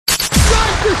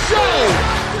the show!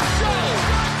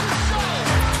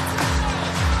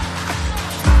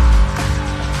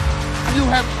 You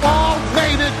have all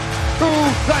made it to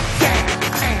the dance.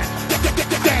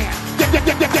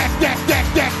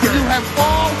 You have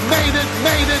all made it.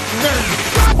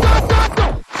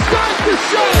 Start the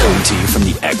show. Coming to you from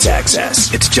the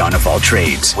X-Axis, it's John of All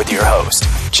Trades with your host,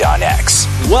 John X.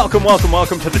 Welcome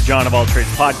to the John of All Trades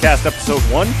podcast, episode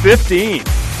 115.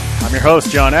 I'm your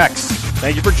host, John X.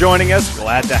 Thank you for joining us.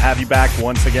 Glad to have you back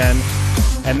once again.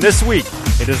 And this week,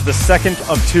 it is the second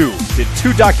of two. Did two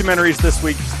documentaries this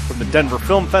week from the Denver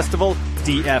Film Festival,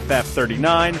 DFF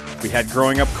 39. We had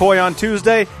Growing Up Coy on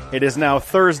Tuesday. It is now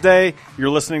Thursday. You're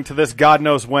listening to this God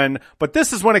knows when, but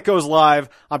this is when it goes live.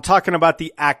 I'm talking about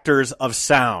The Actors of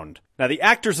Sound. Now, The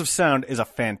Actors of Sound is a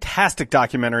fantastic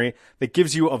documentary that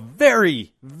gives you a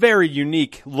very, very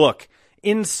unique look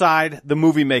inside the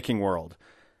movie-making world.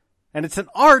 And it's an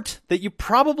art that you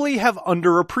probably have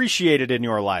underappreciated in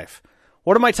your life.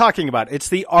 What am I talking about? It's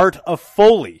the art of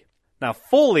Foley. Now,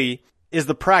 Foley is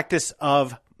the practice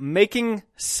of making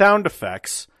sound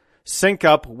effects sync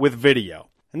up with video.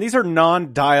 And these are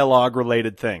non-dialogue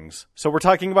related things. So we're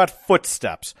talking about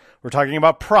footsteps. We're talking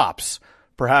about props.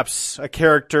 Perhaps a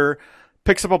character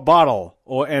picks up a bottle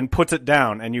and puts it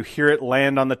down and you hear it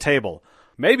land on the table.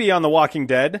 Maybe on The Walking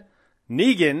Dead,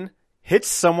 Negan hits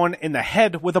someone in the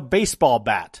head with a baseball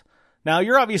bat. Now,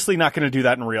 you're obviously not going to do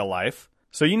that in real life.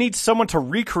 So you need someone to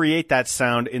recreate that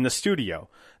sound in the studio.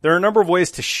 There are a number of ways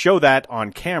to show that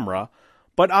on camera,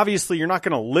 but obviously you're not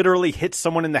going to literally hit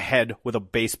someone in the head with a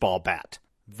baseball bat.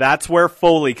 That's where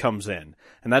Foley comes in,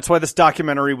 and that's why this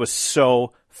documentary was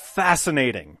so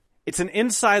fascinating. It's an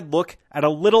inside look at a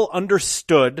little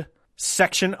understood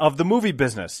section of the movie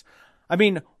business. I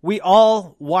mean, we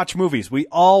all watch movies. We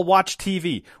all watch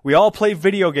TV. We all play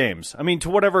video games. I mean, to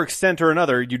whatever extent or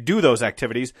another, you do those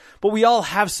activities, but we all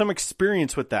have some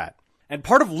experience with that. And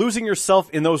part of losing yourself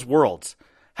in those worlds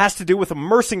has to do with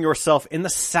immersing yourself in the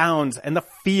sounds and the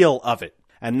feel of it.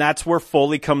 And that's where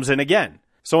Foley comes in again.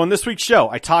 So on this week's show,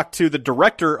 I talked to the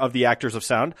director of The Actors of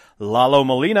Sound, Lalo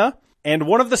Molina, and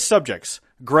one of the subjects,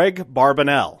 Gregg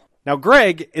Barbanell. Now,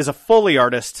 Gregg is a Foley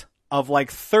artist of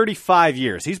like 35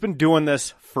 years. He's been doing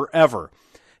this forever.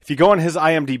 If you go on his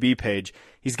IMDb page,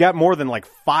 he's got more than like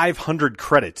 500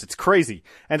 credits. It's crazy.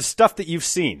 And stuff that you've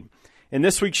seen. In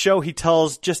this week's show, he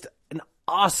tells just an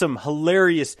awesome,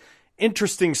 hilarious,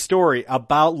 interesting story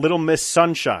about Little Miss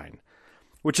Sunshine,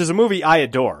 which is a movie I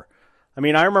adore. I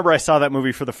mean, I remember I saw that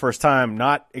movie for the first time,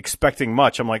 not expecting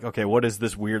much. I'm like, okay, what is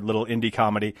this weird little indie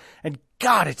comedy? And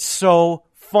God, it's so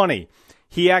funny.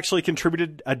 He actually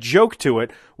contributed a joke to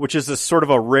it, which is a sort of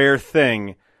a rare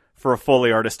thing for a Foley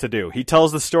artist to do. He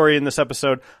tells the story in this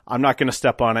episode. I'm not going to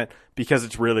step on it because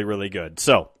it's really, really good.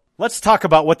 So let's talk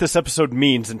about what this episode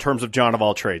means in terms of John of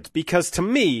All Trades, because to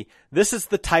me, this is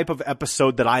the type of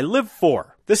episode that I live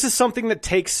for. This is something that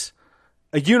takes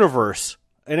a universe,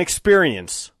 an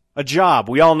experience, a job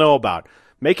we all know about,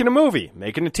 making a movie,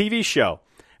 making a TV show,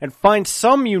 and find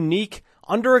some unique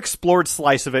underexplored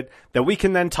slice of it that we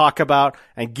can then talk about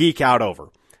and geek out over.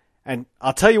 And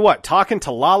I'll tell you what, talking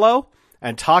to Lalo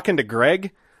and talking to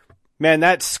Gregg, man,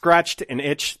 that scratched an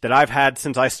itch that I've had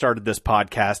since I started this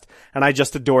podcast, and I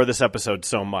just adore this episode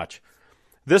so much.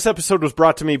 This episode was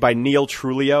brought to me by Neil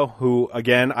Trulio, who,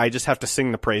 again, I just have to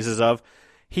sing the praises of.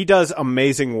 He does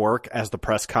amazing work as the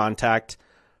press contact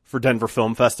for Denver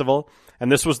Film Festival, and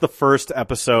this was the first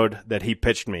episode that he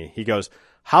pitched me. He goes,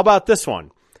 how about this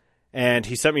one? And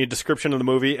he sent me a description of the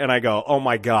movie, and I go, oh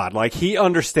my God, like he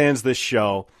understands this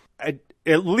show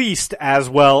at least as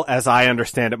well as I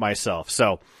understand it myself.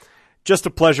 So just a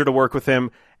pleasure to work with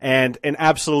him, and an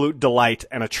absolute delight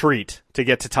and a treat to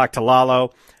get to talk to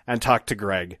Lalo and talk to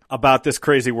Gregg about this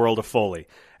crazy world of Foley.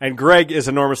 And Gregg is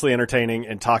enormously entertaining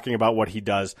in talking about what he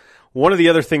does. One of the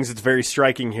other things that's very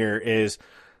striking here is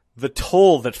the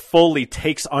toll that Foley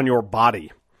takes on your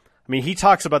body. I mean, he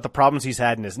talks about the problems he's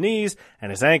had in his knees and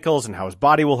his ankles and how his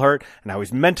body will hurt and how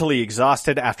he's mentally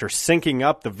exhausted after syncing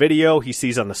up the video he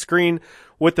sees on the screen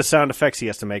with the sound effects he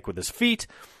has to make with his feet.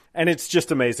 And it's just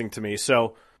amazing to me.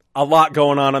 So a lot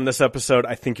going on this episode.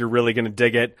 I think you're really going to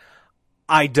dig it.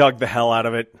 I dug the hell out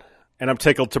of it, and I'm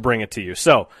tickled to bring it to you.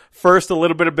 So first, a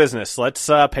little bit of business. Let's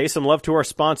pay some love to our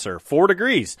sponsor, 4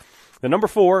 Degrees. The number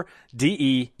 4,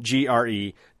 DEGRE.ES.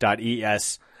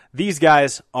 These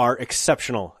guys are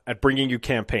exceptional at bringing you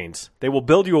campaigns. They will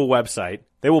build you a website.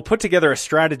 They will put together a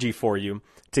strategy for you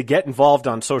to get involved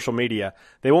on social media.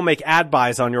 They will make ad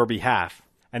buys on your behalf.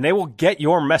 And they will get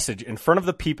your message in front of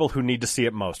the people who need to see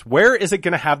it most. Where is it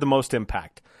going to have the most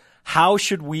impact? How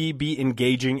should we be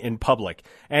engaging in public,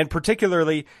 and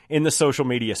particularly in the social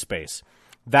media space?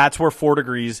 That's where 4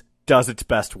 Degrees does its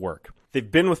best work.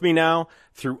 They've been with me now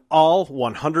through all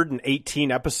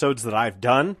 118 episodes that I've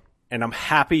done, and I'm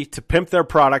happy to pimp their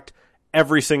product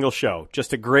every single show.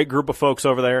 Just a great group of folks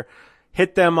over there.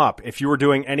 Hit them up if you were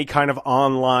doing any kind of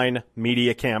online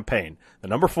media campaign. The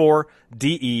number 4,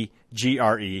 DEGRE.ES.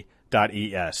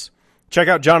 Check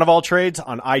out John of All Trades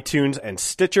on iTunes and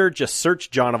Stitcher. Just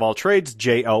search John of All Trades,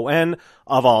 JON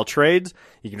of All Trades.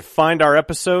 You can find our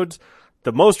episodes.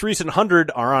 The most recent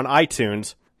 100 are on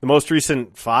iTunes. The most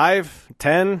recent 5,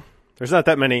 10, there's not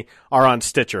that many, are on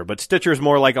Stitcher. But Stitcher is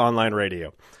more like online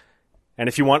radio. And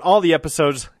if you want all the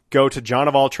episodes, go to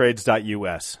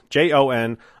johnofalltrades.us.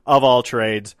 JON of all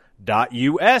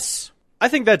trades.us. I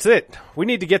think that's it. We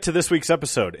need to get to this week's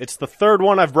episode. It's the 3rd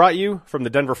one I've brought you from the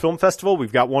Denver Film Festival.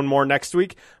 We've got one more next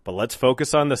week, but let's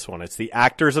focus on this one. It's The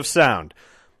Actors of Sound,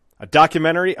 a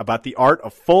documentary about the art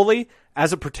of Foley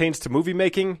as it pertains to movie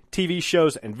making, TV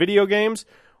shows, and video games,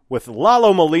 with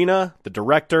Lalo Molina, the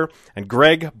director, and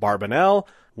Gregg Barbanell,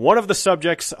 one of the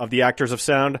subjects of The Actors of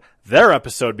Sound. Their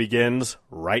episode begins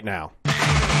right now.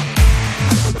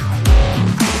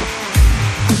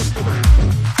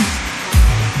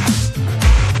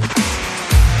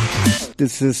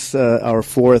 This is our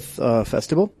 4th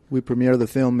festival. We premiered the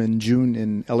film in June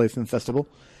in LA Film Festival.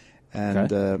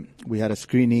 And we had a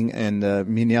screening in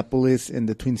Minneapolis in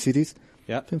the Twin Cities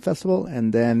Film Festival.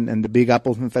 And then in the Big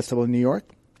Apple Film Festival in New York.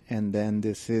 And then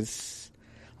this is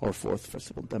our 4th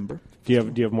festival, Denver. Do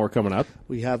you have more coming up?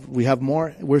 We have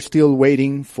more. We're still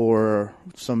waiting for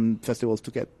some festivals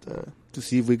to get to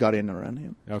see if we got in around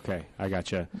him. Okay, I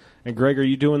gotcha. And Greg, are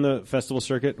you doing the festival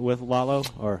circuit with Lalo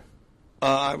or?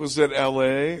 I was at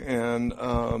L.A., and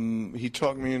he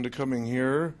talked me into coming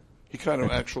here. He kind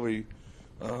of actually...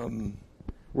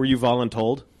 Were you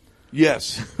voluntold?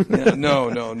 Yes. Yeah,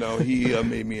 no. He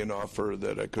made me an offer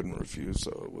that I couldn't refuse,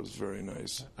 so it was very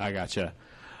nice. I gotcha.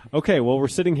 Okay, well, we're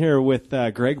sitting here with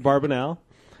Gregg Barbanell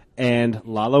and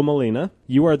Lalo Molina.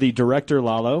 You are the director,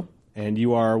 Lalo, and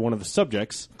you are one of the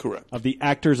subjects Correct. Of the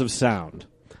Actors of Sound.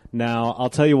 Now, I'll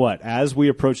tell you what, as we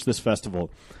approach this festival...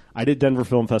 I did Denver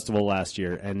Film Festival last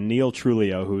year, and Neil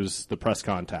Trulio, who's the press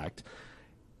contact,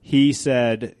 he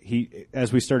said,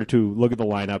 as we started to look at the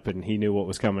lineup and he knew what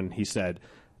was coming, he said,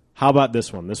 how about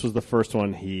this one? This was the first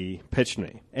one he pitched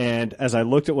me. And as I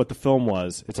looked at what the film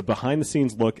was, it's a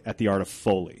behind-the-scenes look at the art of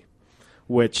Foley,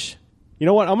 which, you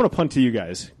know what, I'm going to punt to you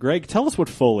guys. Greg, tell us what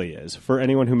Foley is for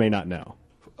anyone who may not know.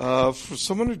 For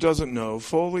someone who doesn't know,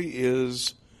 Foley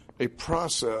is a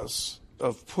process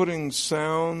of putting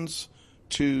sounds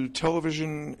to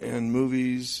television and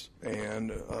movies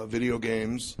and video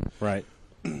games. Right.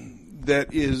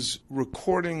 That is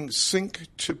recording sync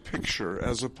to picture,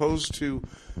 as opposed to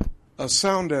a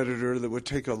sound editor that would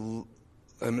take a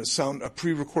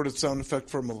pre-recorded sound effect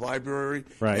from a library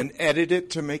and edit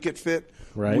it to make it fit.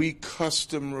 Right. We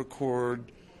custom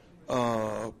record,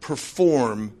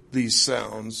 perform these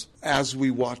sounds as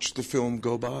we watch the film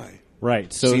go by.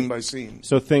 Right. So scene by scene.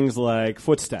 So things like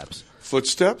footsteps.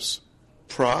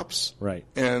 Props. Right.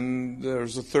 And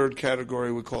there's a 3rd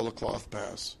category we call a cloth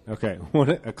pass. Okay.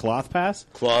 What, a cloth pass?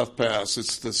 Cloth pass.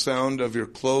 It's the sound of your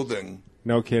clothing.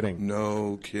 No kidding.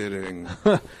 No kidding.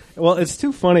 Well, it's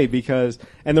too funny because,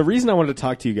 and the reason I wanted to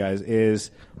talk to you guys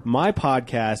is my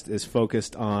podcast is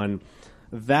focused on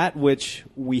that which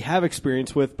we have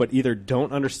experience with but either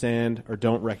don't understand or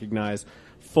don't recognize.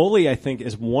 Foley, I think,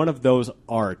 is one of those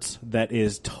arts that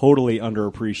is totally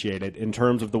underappreciated in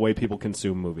terms of the way people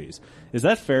consume movies. Is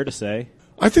that fair to say?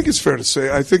 I think it's fair to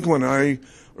say. I think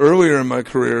earlier in my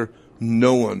career,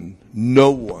 no one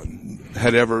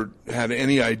had ever had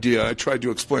any idea. I tried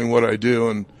to explain what I do,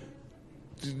 and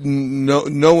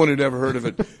no one had ever heard of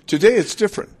it. Today, it's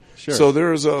different. Sure. So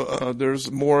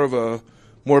there's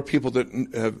more people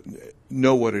that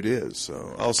know what it is.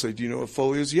 So I'll say, do you know what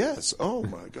Foley is? Yes. Oh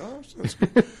my gosh, that's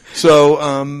good.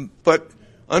 So, but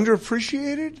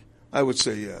underappreciated, I would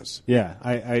say yes. Yeah,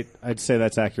 I'd say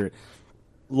that's accurate.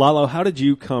 Lalo, how did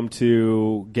you come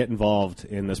to get involved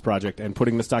in this project and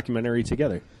putting this documentary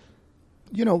together?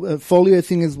 You know, Foley, I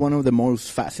think, is one of the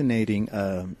most fascinating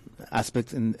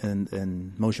aspects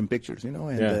in motion pictures. You know,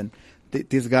 and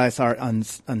these guys are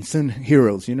unsung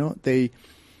heroes. You know, they've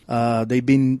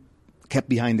been kept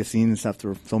behind the scenes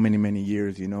after so many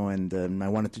years. You know, and I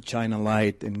wanted to shine a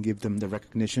light and give them the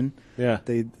recognition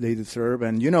they deserve.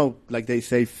 And you know, like they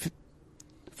say,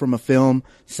 from a film,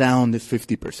 sound is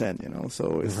 50%. You know,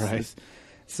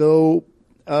 so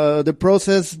the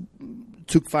process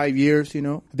took 5 years, you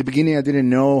know. At the beginning, I didn't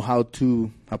know how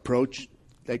to approach,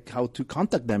 like how to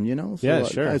contact them, you know. So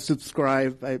sure. I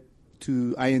subscribed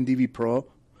to IMDb Pro,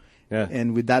 Yeah.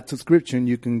 And with that subscription,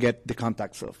 you can get the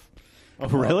contacts of. Oh,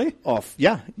 really?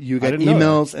 You get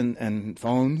emails and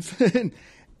phones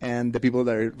and the people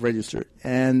that are registered.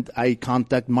 And I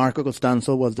contact Marco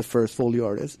Costanzo was the first Foley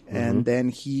artist, and then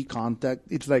he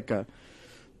it's like a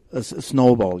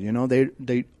snowball, you know.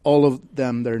 They all of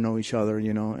them they know each other,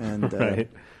 you know. And right.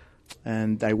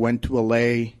 And I went to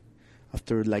LA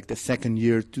after like the second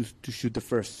year to shoot the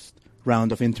first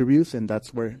round of interviews, and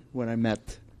that's when I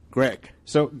met Gregg.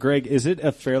 So, Gregg, is it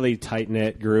a fairly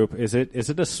tight-knit group? Is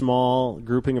it a small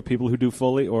grouping of people who do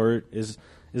Foley, or is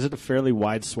it a fairly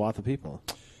wide swath of people?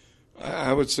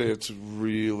 I would say it's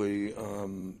really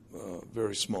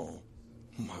very small.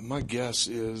 My guess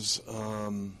is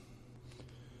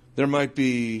there might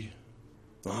be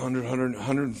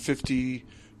 150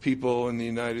 people in the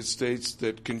United States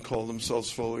that can call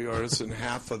themselves Foley artists, and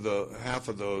half of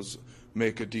those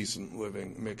make a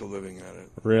living at it.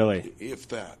 Really? If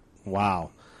that. Wow.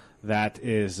 That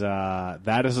is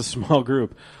a small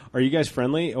group. Are you guys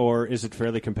friendly, or is it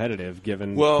fairly competitive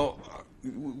given Or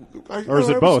is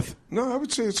it both? I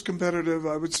would say it's competitive.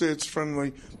 I would say it's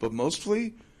friendly, but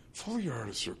mostly Foley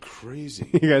artists are crazy.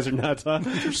 You guys are nuts, huh?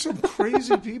 There's some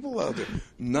crazy people out there.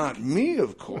 Not me,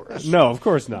 of course. No, of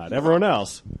course not. Everyone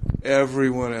else.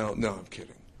 Everyone else. No, I'm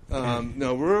kidding.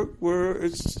 No, we're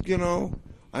it's, you know,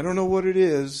 I don't know what it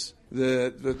is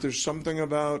that there's something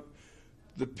about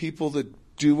the people that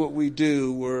do what we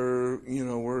do.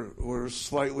 We're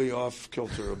slightly off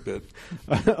kilter a bit.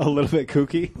 A little bit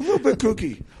kooky? A little bit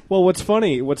kooky. Well,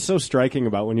 what's so striking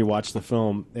about when you watch the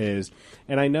film is,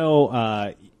 and I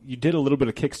know you did a little bit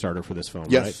of Kickstarter for this film,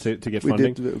 yes, right? To get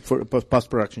funding? We did for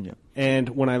post-production, yeah. And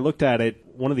when I looked at it,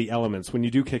 one of the elements, when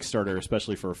you do Kickstarter,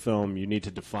 especially for a film, you need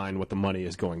to define what the money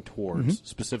is going towards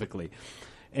specifically.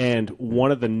 And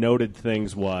one of the noted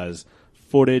things was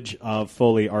footage of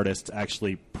Foley artists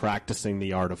actually practicing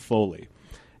the art of Foley.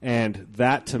 And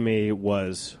that, to me,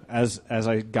 was, as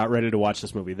I got ready to watch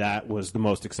this movie, that was the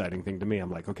most exciting thing to me.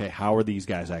 I'm like, okay, how are these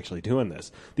guys actually doing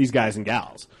this? These guys and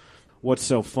gals. What's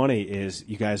so funny is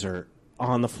you guys are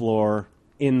on the floor,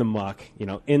 in the muck,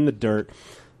 in the dirt,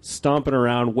 stomping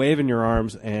around, waving your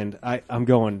arms, and I'm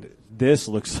going, this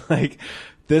looks like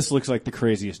the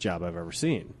craziest job I've ever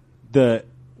seen.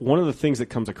 One of the things that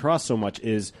comes across so much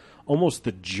is almost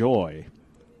the joy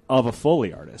of a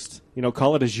Foley artist.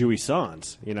 Call it a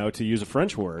jouissance, to use a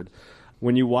French word.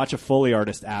 When you watch a Foley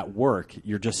artist at work,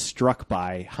 you're just struck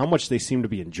by how much they seem to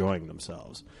be enjoying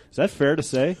themselves. Is that fair to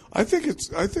say? I think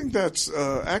that's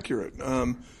accurate.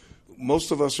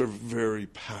 Most of us are very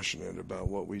passionate about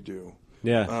what we do.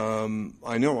 Yeah.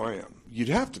 I know I am. You'd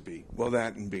have to be. Well,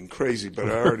 that and being crazy, but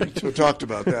I already talked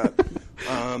about that.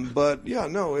 But yeah,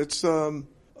 no, it's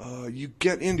you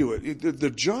get into it.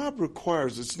 The job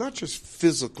requires, it's not just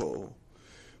physical,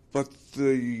 but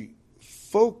the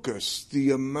focus,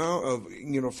 the amount of,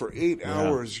 for 8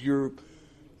 hours, you're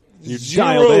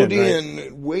zeroed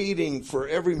in, waiting for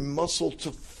every muscle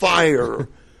to fire.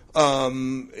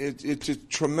 It's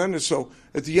tremendous. So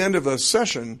at the end of a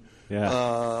session,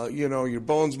 your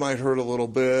bones might hurt a little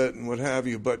bit and what have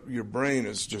you, but your brain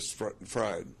is just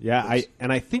fried. Yeah,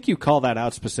 I think you call that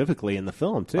out specifically in the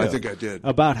film too. I think I did.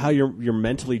 About how you're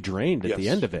mentally drained at the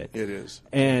end of it. It is.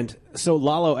 And so,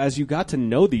 Lalo, as you got to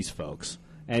know these folks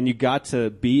and you got to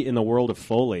be in the world of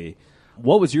Foley,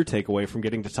 what was your takeaway from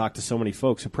getting to talk to so many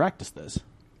folks who practice this?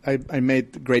 I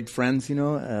made great friends,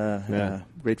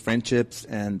 great friendships,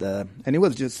 and it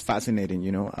was just fascinating,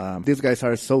 These guys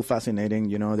are so fascinating,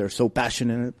 they're so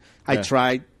passionate. I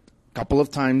tried a couple of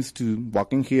times to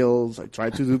walk in heels. I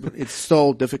tried to do, it's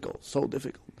so difficult.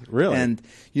 Really? And,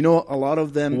 a lot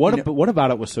of them... What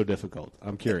about it was so difficult?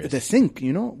 I'm curious. The sync,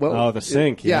 Well, the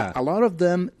sync, yeah. A lot of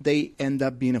them, they end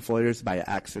up being Foleiers by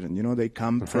accident, They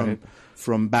come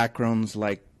from backgrounds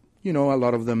like, a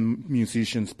lot of them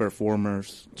musicians,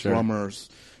 performers, drummers,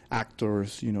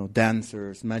 actors,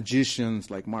 dancers, magicians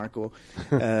like Marco.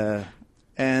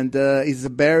 And it's a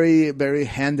very, very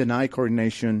hand and eye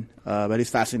coordination, but it's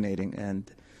fascinating.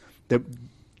 And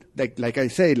like I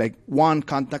say, like one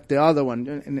contact the other one,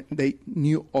 and they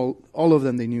knew all of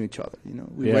them. They knew each other.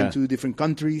 We went to different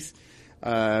countries.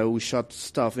 We shot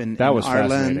stuff in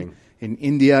Ireland, in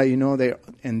India.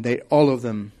 All of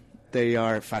them. They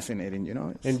are fascinating,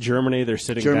 In Germany, they're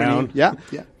sitting down. Yeah.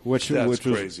 Which was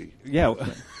crazy. Yeah.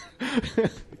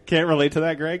 Can't relate to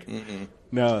that, Gregg? Mm-mm.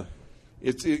 No.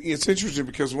 It's interesting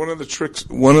because one of the tricks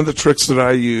that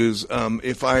I use,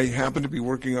 if I happen to be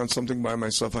working on something by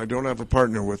myself, I don't have a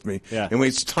partner with me. Yeah. And when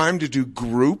it's time to do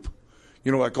group,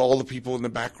 like all the people in the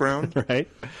background, right?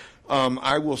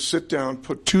 I will sit down,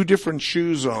 put two different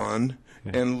shoes on,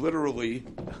 and literally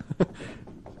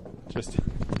just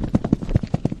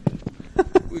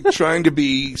trying to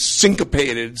be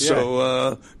syncopated,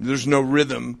 so there's no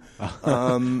rhythm,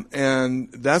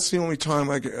 and that's the only time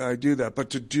I do that. But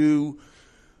to do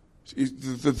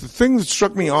the thing that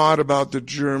struck me odd about the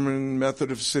German method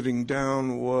of sitting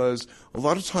down was a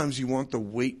lot of times you want the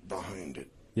weight behind it.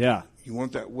 Yeah, you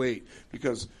want that weight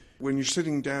because when you're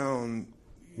sitting down,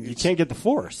 you can't get the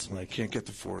force. You can't get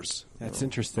the force. That's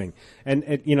interesting.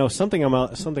 And you know, something I'm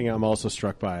also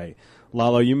struck by,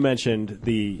 Lalo, you mentioned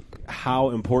how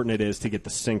important it is to get the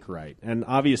sync right. And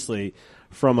obviously,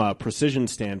 from a precision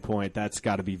standpoint, that's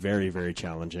got to be very, very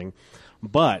challenging.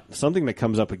 But something that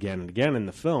comes up again and again in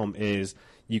the film is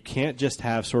you can't just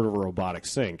have sort of a robotic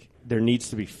sync. There needs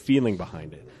to be feeling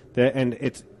behind it.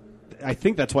 And I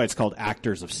think that's why it's called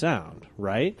actors of sound,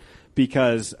 right?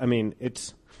 Because, I mean,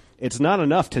 it's not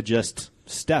enough to just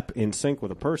step in sync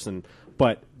with a person,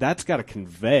 but that's got to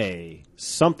convey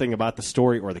something about the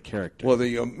story or the character. Well,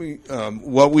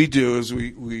 what we do is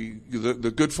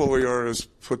the good Foley artists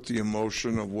put the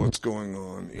emotion of what's going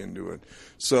on into it.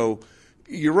 So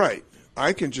you're right.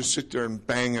 I can just sit there and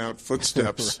bang out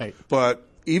footsteps, right. But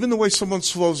even the way someone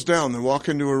slows down, they walk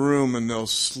into a room and they'll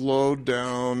slow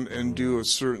down and do a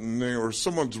certain thing, or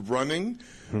someone's running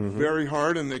very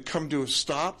hard and they come to a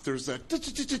stop. There's that.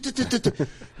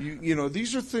 You know,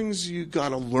 these are things you got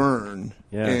to learn,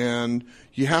 and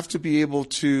you have to be able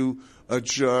to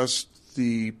adjust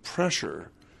the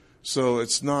pressure, so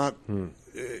it's not.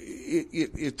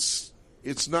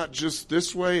 It's not just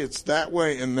this way, it's that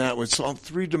way and that way. It's all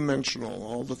three-dimensional,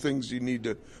 all the things you need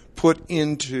to put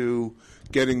into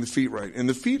getting the feet right. And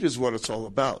the feet is what it's all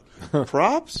about.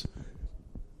 Props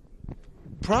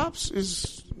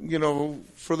is, you know,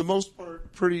 for the most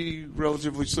part, pretty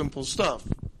relatively simple stuff.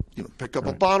 You know, pick up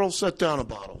a bottle, set down a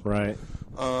bottle. Right.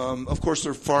 Of course,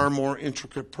 there are far more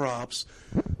intricate props,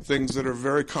 things that are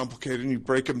very complicated, and you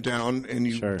break them down and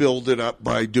you build it up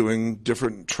by doing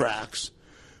different tracks.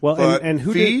 Well, but and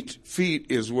feet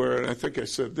is where, and I think I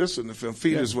said this in the film,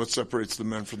 feet is what separates the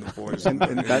men from the boys. And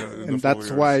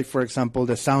that's why, for example,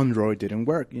 the sound droid didn't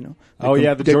work, you know.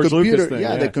 The George computer, Lucas thing.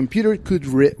 Yeah, the computer could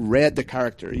read the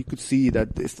character. You could see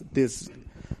that this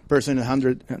person,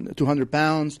 200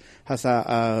 pounds, has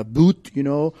a boot, you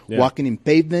know, walking in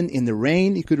pavement in the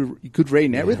rain. You could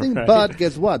rain everything, but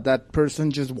guess what? That person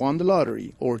just won the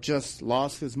lottery or just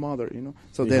lost his mother, you know.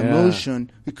 So the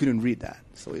emotion, we couldn't read that,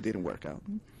 so it didn't work out.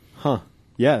 Huh.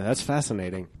 Yeah, that's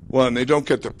fascinating. Well, and they don't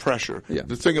get the pressure. Yeah.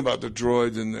 The thing about the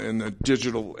droids and the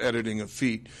digital editing of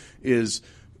feet is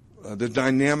the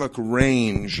dynamic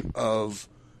range of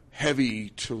heavy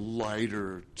to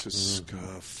lighter to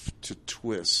scuff to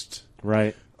twist.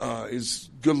 Right. Is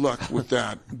good luck with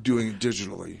that doing it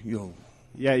digitally. You'll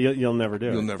never do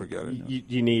it. You'll never get it.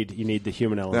 You need the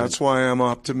human element. That's why I'm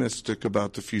optimistic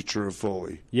about the future of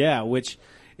Foley. Yeah, which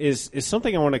is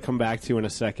something I want to come back to in a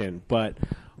second. But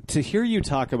to hear you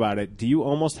talk about it, do you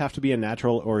almost have to be a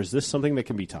natural, or is this something that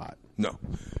can be taught? No,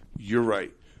 you're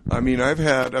right. I mean,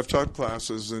 I've taught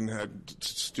classes and had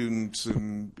students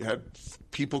and had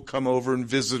people come over and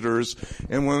visitors,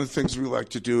 and one of the things we like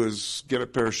to do is get a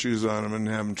pair of shoes on them and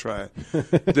have them try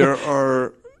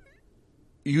it.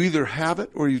 You either have it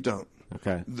or you don't.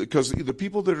 Okay. Because the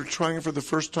people that are trying it for the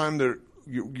first time,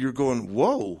 you're going,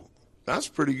 whoa, that's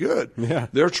pretty good. Yeah.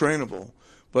 They're trainable.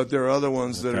 But there are other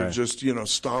ones that are just, you know,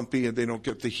 stompy and they don't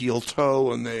get the heel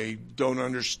toe and they don't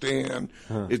understand.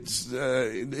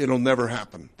 It'll never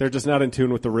happen. They're just not in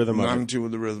tune with the rhythm of it. Not in tune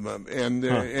with the rhythm of it.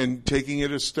 And taking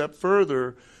it a step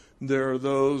further, there are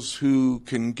those who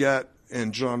can get,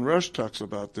 and John Rush talks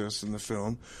about this in the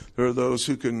film, there are those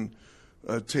who can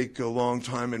take a long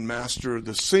time and master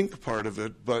the sync part of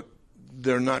it, but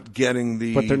they're not getting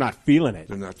the... But they're not feeling it.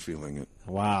 They're not feeling it.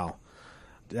 Wow.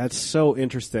 That's so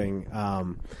interesting.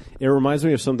 It reminds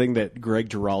me of something that Gregg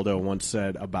Giraldo once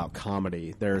said about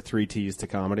comedy. There are 3 T's to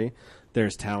comedy.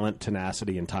 There's talent,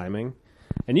 tenacity, and timing.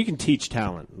 And you can teach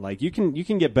talent. Like you can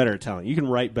get better at talent. You can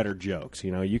write better jokes.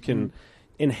 You know, you can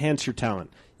enhance your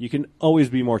talent. You can always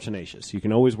be more tenacious. You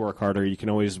can always work harder. You can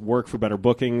always work for better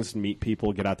bookings, meet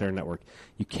people, get out there and network.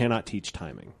 You cannot teach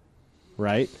timing,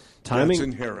 right? Timing, that's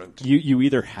inherent. You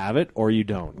either have it or you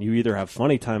don't. You either have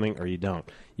funny timing or you don't.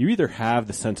 You either have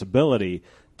the sensibility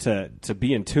to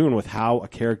be in tune with how a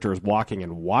character is walking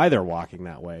and why they're walking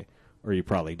that way, or you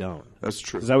probably don't. That's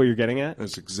true. Is that what you're getting at?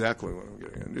 That's exactly what I'm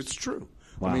getting at. It's true.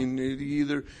 Wow. I mean,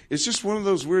 it's just one of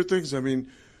those weird things. I mean,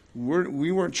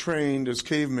 we weren't trained as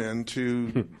cavemen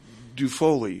to do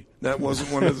Foley. That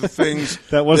wasn't one of the things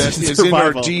that is in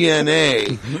our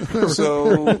DNA.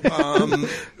 So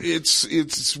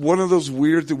it's one of those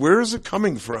weird. Where is it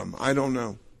coming from? I don't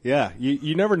know. Yeah,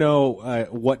 you never know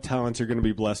what talents you're going to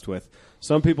be blessed with.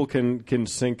 Some people can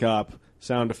sync up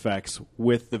sound effects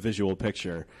with the visual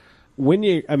picture.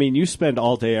 You spend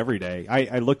all day, every day.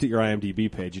 I looked at your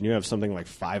IMDb page, and you have something like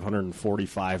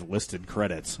 545 listed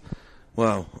credits.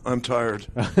 Wow, I'm tired.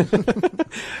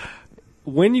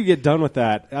 When you get done with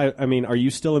that, are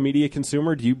you still a media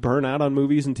consumer? Do you burn out on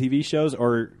movies and TV shows,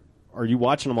 or are you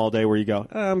watching them all day where you go,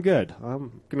 I'm good.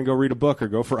 I'm going to go read a book or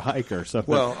go for a hike or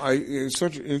something? Well, it's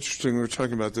such interesting. We were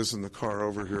talking about this in the car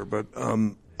over here, but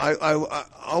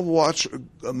I'll watch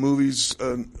movies,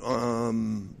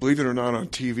 believe it or not, on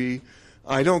TV.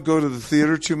 I don't go to the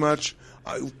theater too much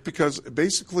because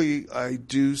basically I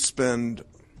do spend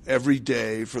every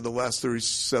day for the last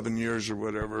 37 years or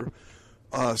whatever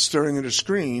staring at a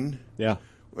screen. Yeah.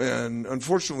 And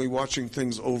unfortunately watching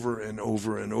things over and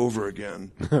over and over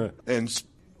again and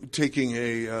taking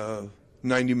a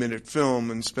 90-minute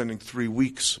film and spending 3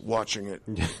 weeks watching it.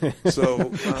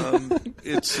 So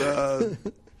it's...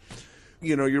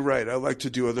 you're right. I like to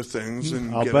do other things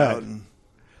and I'll get bet. out. And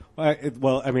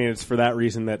It's for that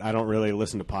reason that I don't really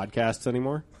listen to podcasts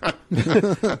anymore.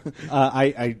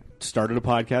 I started a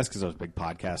podcast because I was a big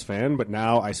podcast fan, but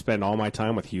now I spend all my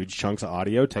time with huge chunks of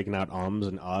audio, taking out ums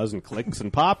and uhs and clicks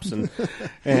and pops,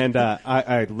 and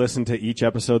I listen to each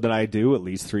episode that I do at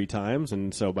least 3 times,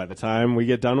 and so by the time we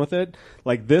get done with it,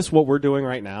 like this, what we're doing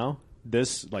right now,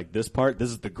 this part, this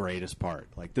is the greatest part.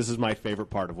 Like, this is my favorite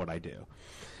part of what I do.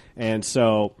 And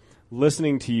so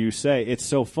listening to you say, it's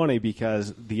so funny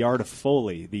because the art of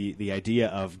Foley, the idea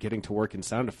of getting to work in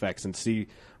sound effects and see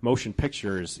motion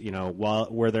pictures,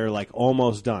 where they're like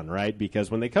almost done, right?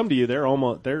 Because when they come to you, they're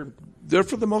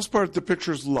for the most part, the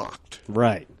picture's locked.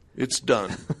 Right. It's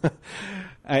done.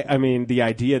 The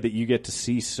idea that you get to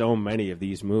see so many of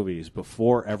these movies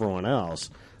before everyone else,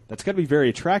 that's got to be very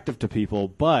attractive to people.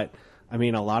 But, a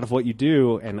lot of what you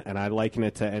do, and I liken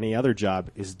it to any other job,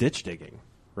 is ditch digging.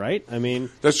 Right?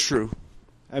 That's true.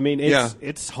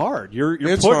 It's hard. You're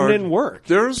putting hard. in work.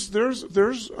 There's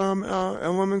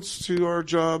elements to our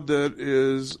job that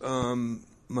is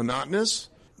monotonous,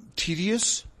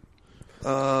 tedious.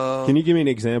 Can you give me an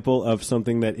example of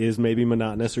something that is maybe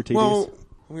monotonous or tedious? Well,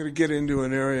 I'm going to get into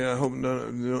an area. I hope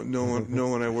no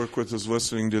one I work with is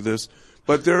listening to this,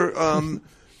 but they're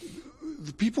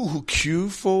the people who cue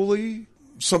Foley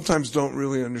sometimes don't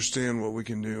really understand what we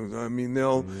can do.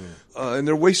 They'll and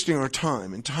they're wasting our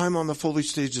time. And time on the Foley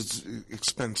stage is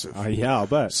expensive. Yeah, I'll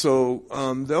bet. So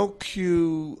they'll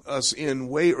cue us in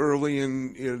way early,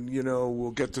 and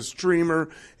we'll get the streamer,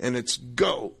 and it's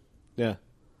go. Yeah.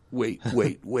 Wait.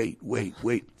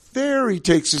 There he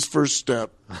takes his first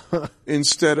step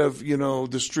instead of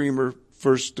the streamer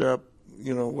first step.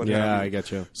 What have you. I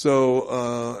get you.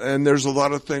 So and there's a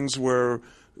lot of things where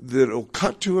that'll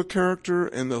cut to a character,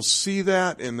 and they'll see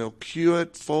that, and they'll cue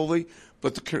it Foley,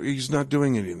 but he's not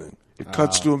doing anything. It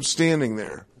cuts to him standing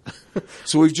there.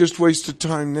 So we've just wasted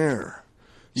time there.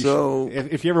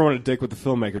 If you ever want to dick with the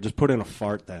filmmaker, just put in a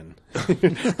fart then.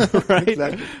 Right?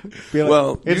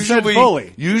 Exactly.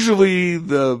 Foley. Usually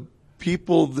the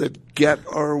people that get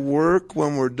our work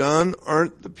when we're done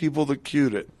aren't the people that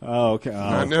cued it. Oh, okay.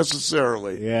 Not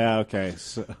necessarily. Yeah, okay.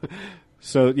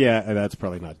 So that's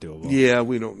probably not doable. Yeah,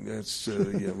 we don't. That's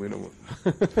we don't.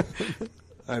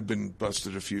 I've been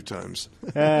busted a few times.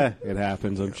 It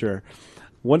happens, I'm sure.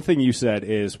 One thing you said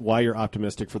is why you're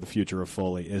optimistic for the future of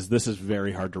Foley is this is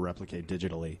very hard to replicate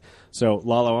digitally. So,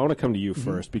 Lalo, I want to come to you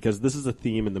first because this is a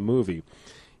theme in the movie.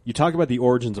 You talk about the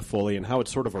origins of Foley and how it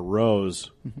sort of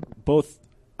arose both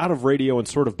out of radio and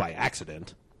sort of by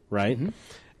accident, right?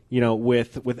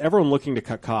 With everyone looking to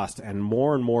cut costs and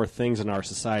more things in our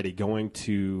society going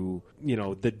to,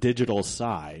 the digital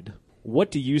side,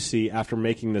 what do you see after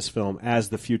making this film as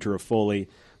the future of Foley?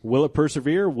 Will it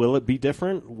persevere? Will it be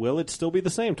different? Will it still be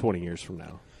the same 20 years from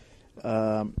now?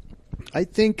 I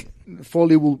think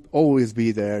Foley will always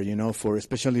be there,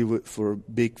 especially for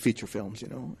big feature films,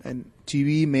 and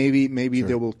TV maybe Sure.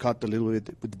 they will cut a little bit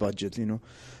with the budget,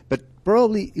 but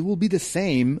probably it will be the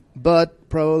same, but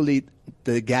probably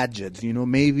the gadgets,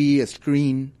 maybe a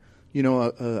screen,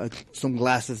 some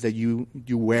glasses that you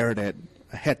wear, that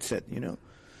a headset,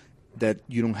 that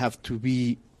you don't have to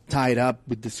be tied up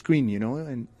with the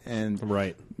screen, and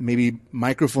right. Maybe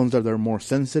microphones that are more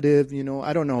sensitive,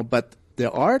 I don't know, but the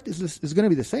art is going to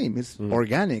be the same. It's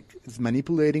organic. It's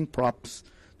manipulating props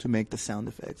to make the sound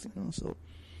effects, So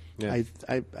yeah.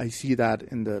 I see that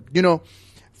in the,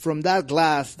 from that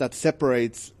glass that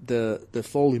separates the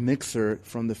Foley mixer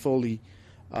from the Foley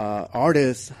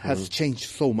artist has changed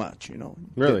so much,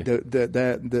 Really?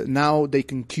 The now they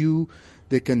can cue,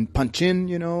 they can punch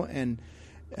in,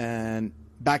 and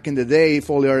back in the day,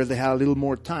 Foley artists, they had a little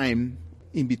more time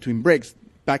in between breaks.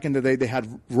 back in the day they had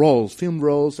film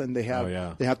rolls, and they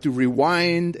have to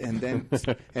rewind, and then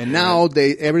and now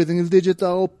everything is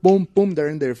digital. Boom, boom, they're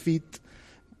in their feet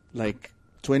like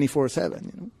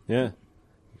 24/7. Yeah.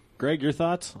 Greg, your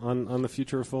thoughts on the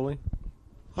future of Foley?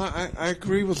 I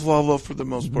agree with Lalo for the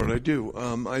most part. I do.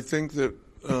 I think that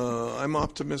I'm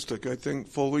optimistic. I think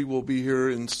Foley will be here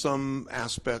in some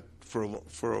aspect for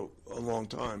a long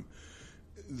time.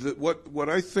 What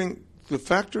I think the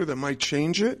factor that might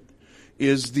change it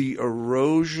is the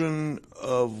erosion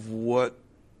of what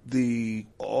the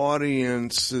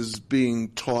audience is being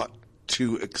taught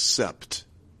to accept.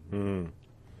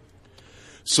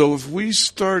 So if we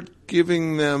start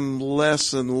giving them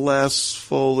less and less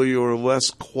Foley or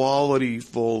less quality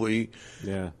Foley,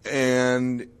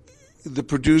 and the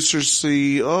producers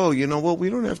see, oh, you know what,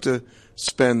 we don't have to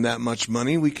spend that much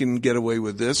money. We can get away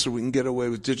with this, or we can get away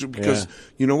with digital, because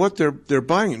you know what, they're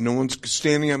buying it. No one's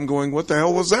standing up and going, what the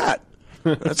hell was that?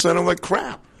 That sounded like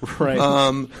crap. Right.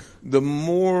 The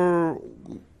more,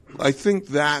 I think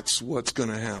that's what's going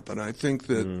to happen. I think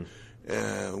that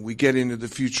we get into the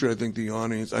future. I think the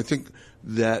audience, I think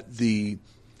that the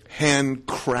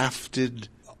handcrafted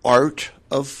art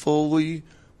of Foley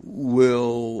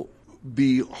will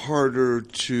be harder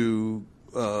to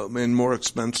and more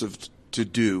expensive to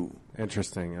do.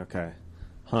 Interesting. Okay.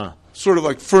 Huh. Sort of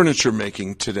like furniture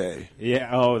making today. Yeah.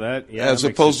 Oh, that. Yeah. As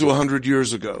opposed to 100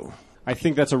 years ago. I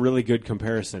think that's a really good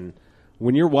comparison.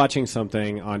 When you're watching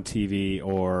something on TV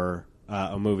or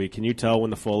a movie, can you tell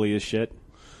when the Foley is shit?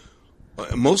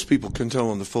 Most people can tell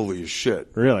when the Foley is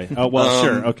shit. Really? Oh, well,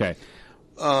 sure. Okay.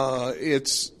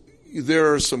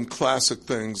 There are some classic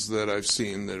things that I've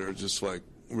seen that are just like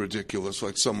ridiculous,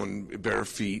 like someone bare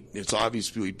feet. It's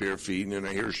obviously bare feet, and then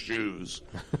I hear shoes.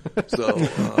 So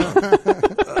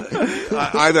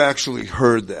I've actually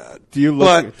heard that. Do you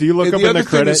look up in the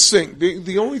credits?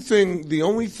 The only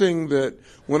thing that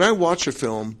when I watch a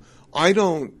film, I'm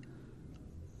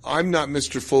not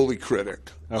Mr. Foley critic.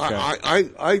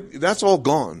 Okay. That's all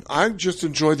gone. I just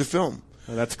enjoy the film.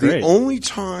 Oh, that's great. The only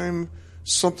time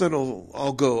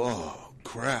I'll go, oh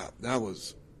crap, that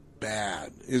was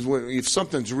bad, is when, if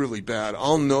something's really bad,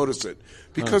 I'll notice it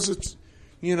because it's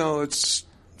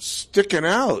sticking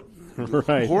out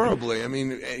horribly. I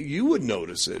mean, you would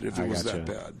notice it if it was that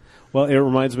bad. Well, it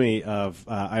reminds me of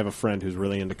I have a friend who's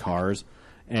really into cars,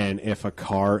 and if a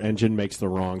car engine makes the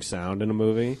wrong sound in a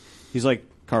movie, he's like,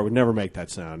 car would never make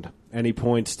that sound. And he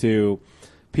points to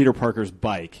Peter Parker's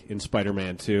bike in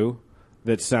Spider-Man 2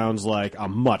 that sounds like a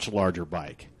much larger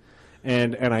bike.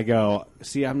 And I go,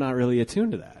 see, I'm not really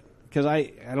attuned to that. Because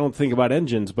I don't think about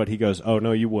engines, but he goes, oh,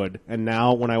 no, you would. And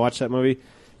now when I watch that movie,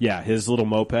 yeah, his little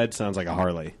moped sounds like a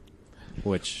Harley,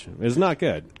 which is not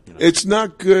good. It's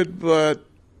not good, but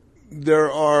there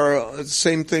are,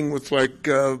 same thing with like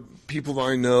people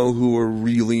I know who are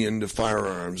really into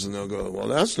firearms, and they'll go, well,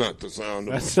 that's not the sound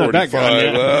of a 45. I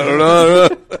don't know.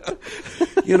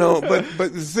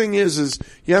 But the thing is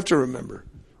you have to remember,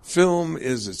 film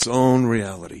is its own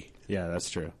reality. Yeah, that's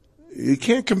true. You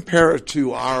can't compare it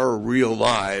to our real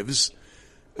lives,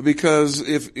 because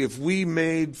if we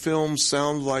made films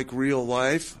sound like real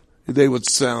life, they would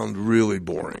sound really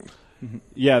boring.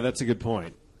 Yeah, that's a good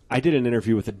point. I did an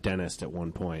interview with a dentist at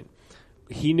one point.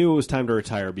 He knew it was time to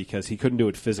retire because he couldn't do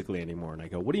it physically anymore. And I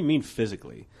go, what do you mean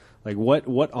physically? Like,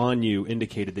 what on you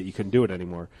indicated that you couldn't do it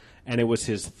anymore? And it was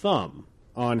his thumb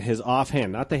on his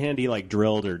offhand, not the hand he like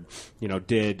drilled or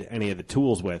did any of the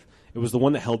tools with. It was the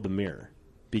one that held the mirror,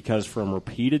 because from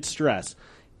repeated stress,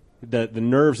 the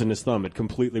nerves in his thumb had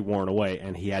completely worn away,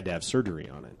 and he had to have surgery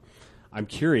on it. I'm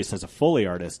curious, as a Foley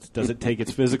artist, does it take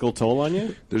its physical toll on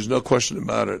you? There's no question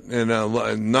about it,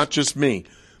 and not just me,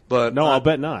 but no, I'll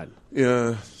bet not.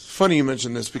 Yeah, funny you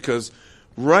mention this, because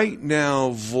right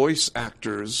now voice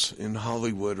actors in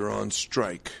Hollywood are on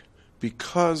strike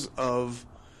because of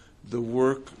the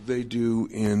work they do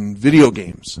in video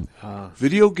games.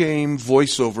 Video game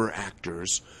voiceover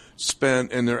actors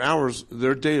and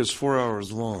their day is 4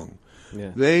 hours long.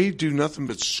 Yeah. They do nothing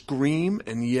but scream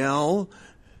and yell,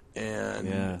 and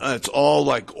it's all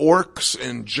like orcs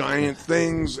and giant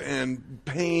things and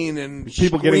pain and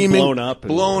people screaming, getting blown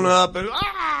up and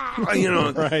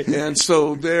right. And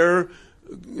so they're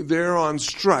on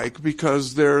strike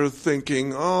because they're thinking,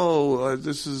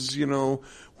 this is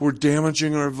we're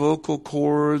damaging our vocal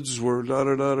cords, we're da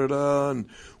da da da da, and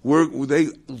they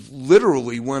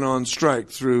literally went on strike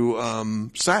through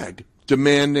SAG,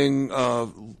 demanding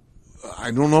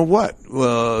I don't know what.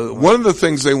 One of the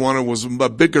things they wanted was a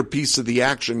bigger piece of the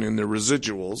action in their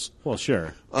residuals. Well,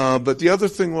 sure. But the other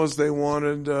thing was they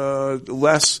wanted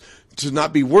less to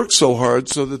not be worked so hard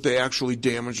so that they actually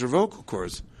damage their vocal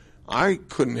cords. I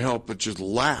couldn't help but just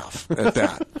laugh at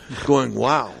that, going,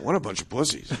 wow, what a bunch of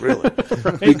pussies, really.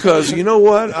 Right. Because you know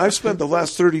what? I've spent the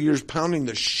last 30 years pounding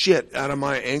the shit out of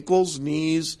my ankles,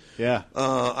 knees. Yeah.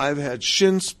 I've had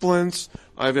shin splints.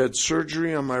 I've had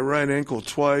surgery on my right ankle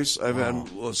twice. I've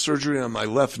had surgery on my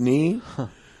left knee.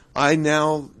 I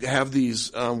now have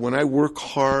these, when I work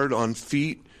hard on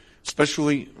feet,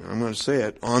 especially, I'm going to say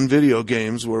it, on video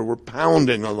games where we're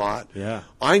pounding a lot. Yeah.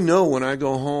 I know when I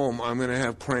go home I'm going to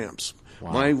have cramps.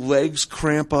 Wow. My legs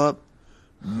cramp up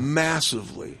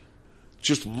massively.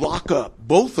 Just lock up,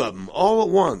 both of them, all at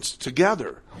once,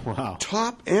 together. Wow.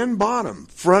 Top and bottom,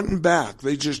 front and back.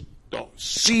 They just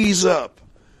seize up.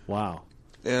 Wow.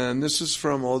 And this is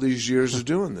from all these years of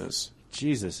doing this.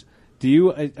 Jesus. Do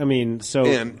you, I mean, so...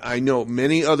 And I know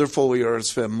many other Foley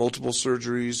artists have multiple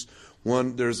surgeries.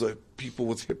 There's people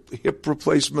with hip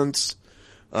replacements,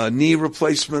 knee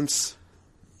replacements.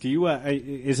 Do you?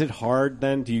 Is it hard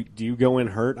then? Do you go in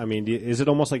hurt? I mean, is it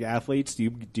almost like athletes? Do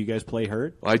you guys play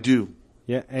hurt? I do.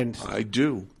 Yeah, and I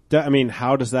do. I mean,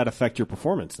 how does that affect your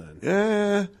performance then?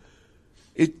 Yeah.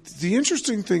 The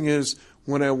interesting thing is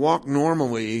when I walk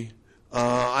normally,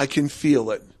 I can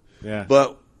feel it. Yeah.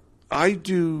 But I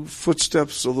do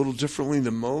footsteps a little differently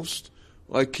than most.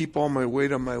 I keep all my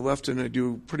weight on my left, and I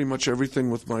do pretty much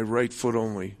everything with my right foot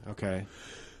only. Okay.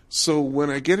 So when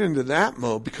I get into that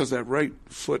mode, because that right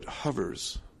foot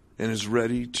hovers and is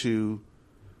ready to,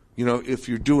 if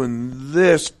you're doing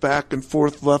this back and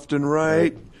forth, left and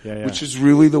right, yeah. which is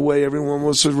really the way everyone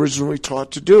was originally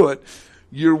taught to do it,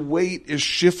 your weight is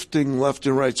shifting left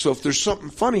and right. So if there's something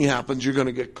funny happens, you're going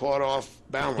to get caught off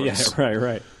balance. Yeah,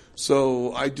 right.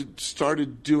 So I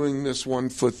started doing this one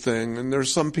foot thing, and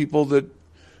there's some people that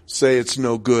say it's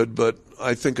no good, but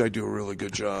I think I do a really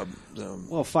good job.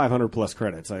 Well, 500 plus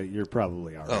credits, you're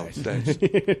probably all right. Oh, thanks.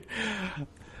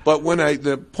 But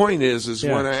the point is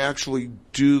when I actually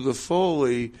do the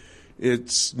Foley,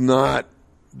 it's not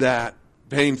that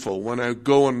painful. When I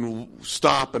go and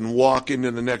stop and walk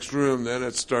into the next room, then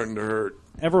it's starting to hurt.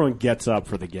 Everyone gets up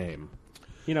for the game.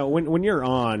 When you're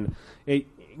on,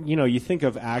 you think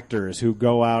of actors who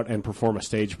go out and perform a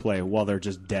stage play while they're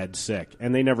just dead sick,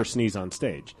 and they never sneeze on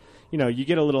stage. You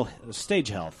get a little stage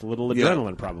health, a little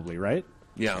adrenaline probably, right?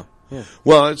 Yeah.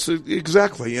 Well, it's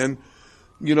exactly. And,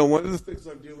 one of the things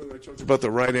I'm dealing with, I told you about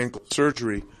the right ankle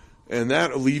surgery, and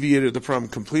that alleviated the problem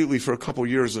completely for a couple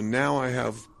years, and now I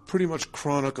have pretty much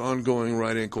chronic ongoing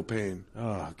right ankle pain.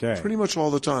 Oh, okay. Pretty much all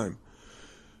the time.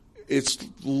 It's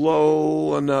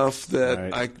low enough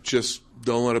that I just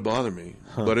don't let it bother me,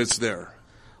 but it's there.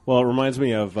 Well, it reminds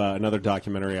me of another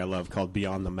documentary I love called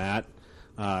Beyond the Mat.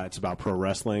 It's about pro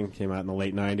wrestling. Came out in the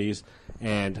late 90s.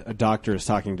 And a doctor is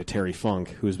talking to Terry Funk,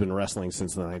 who's been wrestling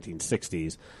since the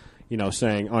 1960s,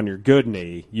 saying on your good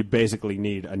knee, you basically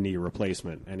need a knee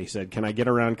replacement. And he said, can I get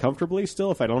around comfortably still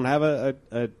if I don't have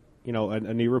a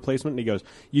knee replacement? And he goes,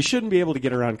 you shouldn't be able to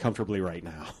get around comfortably right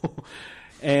now.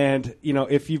 And,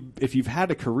 if you've had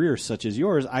a career such as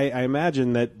yours, I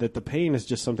imagine that the pain is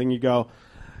just something you go,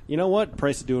 you know what,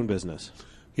 price of doing business.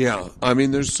 Yeah. I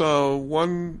mean, there's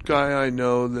one guy I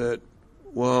know that,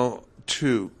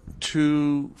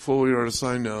 two Foley artists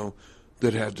I know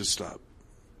that had to stop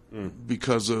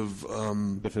because of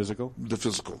the physical? The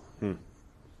physical.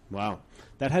 Wow.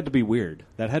 That had to be weird.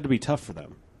 That had to be tough for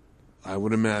them. I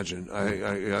would imagine.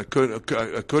 I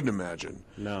couldn't imagine.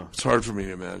 No. It's hard for me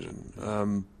to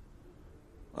imagine.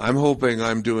 I'm hoping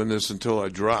I'm doing this until I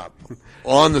drop.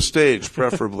 On the stage,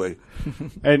 preferably.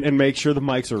 and make sure the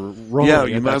mics are rolling. Yeah,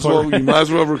 you might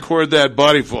as well record that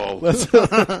body fall. Let's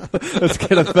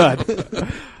get a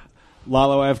thud.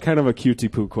 Lalo, I have kind of a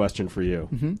cutesy-poo question for you.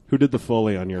 Mm-hmm. Who did the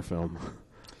Foley on your film?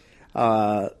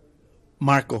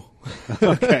 Marco.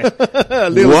 Okay.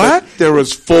 What? There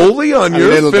was Foley on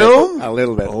your film? A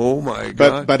little bit. Oh, my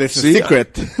God. But it's a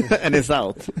secret, and it's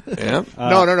out. Yeah.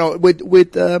 No.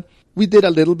 We did a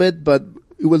little bit, but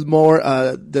it was more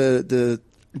the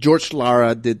George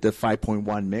Lara did the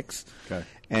 5.1 mix. Okay.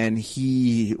 And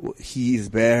he's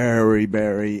very,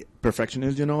 very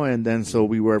perfectionist, and then so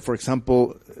we were, for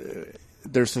example,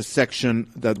 there's a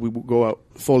section that we would go out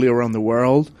Foley around the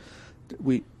world.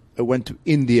 We went to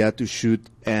India to shoot,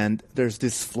 and there's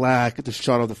this flag, the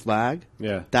shot of the flag.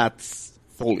 Yeah. That's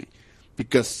Foley.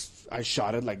 Because I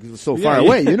shot it like so far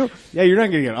away, Yeah, you're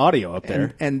not going to get audio up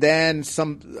there. And then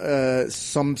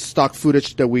some stock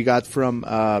footage that we got from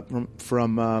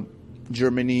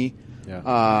Germany.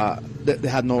 Yeah. They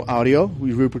had no audio.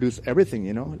 We reproduced everything,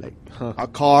 a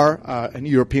car, an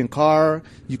European car.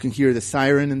 You can hear the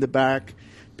siren in the back,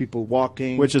 people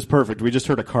walking, which is perfect. We just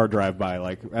heard a car drive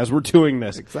by, as we're doing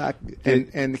this. Exactly.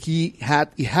 And he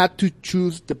had to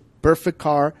choose the perfect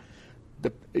car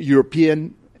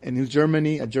European, and in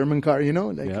Germany, a German car,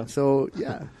 So,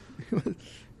 yeah.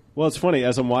 Well, it's funny.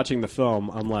 As I'm watching the film,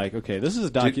 I'm like, okay, this is a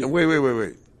documentary.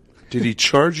 Wait. Did he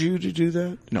charge you to do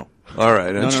that? No. All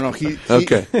right. No.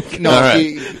 Okay. No, All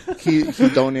right. he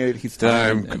donated his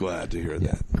time. I'm glad to hear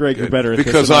that. Greg, you're better at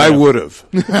because this I than would have.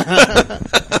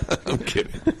 I'm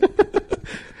kidding.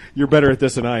 You're better at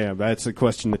this than I am. That's a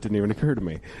question that didn't even occur to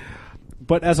me.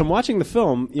 But as I'm watching the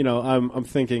film, I'm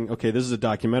thinking, okay, this is a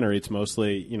documentary. It's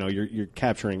mostly, you're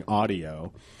capturing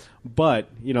audio, but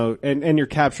and you're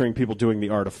capturing people doing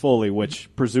the art of Foley,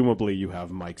 which presumably you have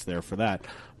mics there for that.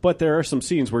 But there are some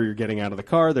scenes where you're getting out of the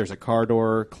car. There's a car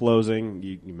door closing.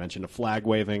 You mentioned a flag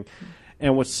waving,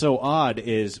 and what's so odd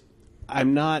is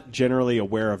I'm not generally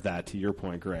aware of that. To your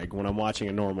point, Greg, when I'm watching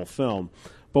a normal film.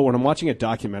 But when I'm watching a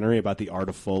documentary about the art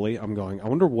of Foley, I'm going, I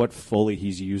wonder what Foley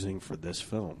he's using for this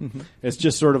film. Mm-hmm. It's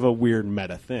just sort of a weird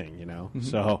meta thing, Mm-hmm.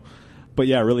 So, but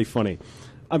yeah, really funny.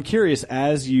 I'm curious,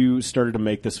 as you started to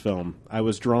make this film, I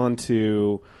was drawn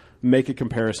to make a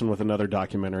comparison with another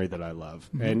documentary that I love.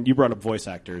 Mm-hmm. And you brought up voice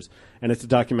actors, and it's a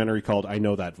documentary called I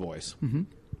Know That Voice, mm-hmm.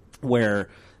 where,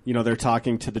 they're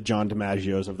talking to the John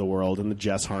DiMaggios of the world and the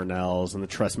Jess Harnells and the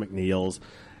Tress MacNeils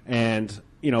and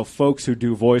folks who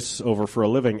do voiceover for a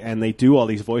living, and they do all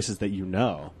these voices that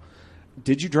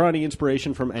Did you draw any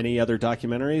inspiration from any other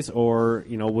documentaries, or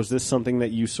was this something that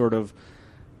you sort of,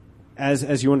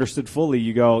 as you understood fully,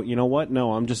 you go, you know what?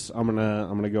 No, I'm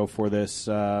gonna go for this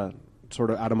sort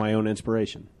of out of my own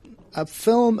inspiration. A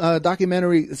film,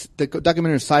 documentary, the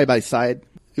documentary Side by Side.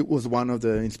 It was one of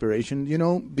the inspiration,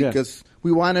 because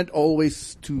we wanted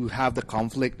always to have the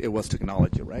conflict. It was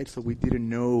technology, right? So we didn't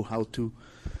know how to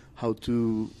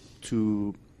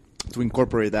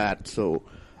incorporate that. So,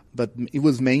 but it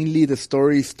was mainly the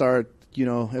story start,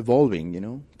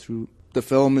 evolving, through the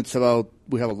film. It's about,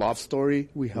 we have a love story.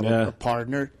 We have a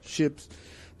partnerships,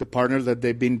 the partners that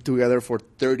they've been together for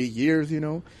 30 years, we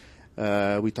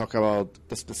talk about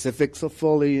the specifics of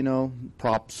Foley,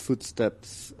 props,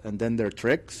 footsteps, and then their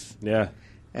tricks. Yeah.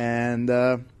 And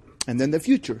then the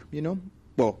future,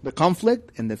 well, the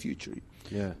conflict and the future.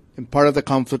 Yeah. And part of the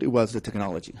conflict, it was the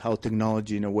technology, how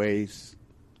technology, in a way,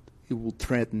 it will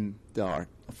threaten the art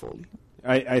of Foley.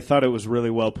 I thought it was really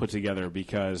well put together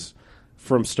because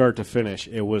from start to finish,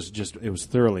 it was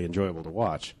thoroughly enjoyable to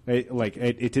watch.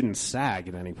 It didn't sag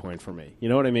at any point for me. You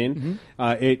know what I mean?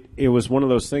 Mm-hmm. It was one of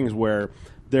those things where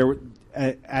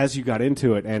as you got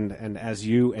into it and as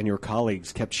you and your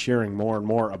colleagues kept sharing more and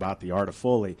more about the art of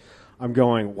Foley, I'm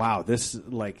going, wow, this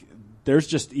there's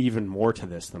just even more to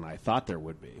this than I thought there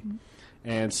would be. Mm-hmm.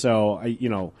 And so,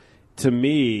 to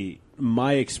me,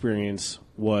 my experience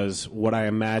was what I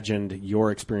imagined your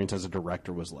experience as a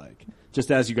director was like. Just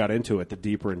as you got into it, the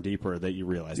deeper and deeper that you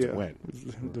realized it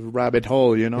went. The rabbit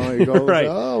hole, it goes, right.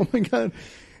 Oh, my God.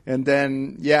 And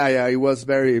then, it was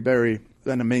very, very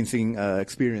an amazing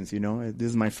experience, This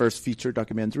is my first feature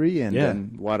documentary, and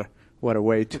then what a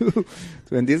way to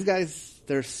and these guys,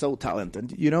 they're so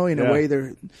talented, in a way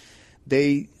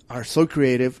they are so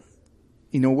creative.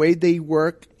 In a way, they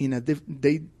work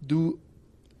they do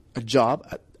a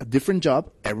different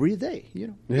job every day,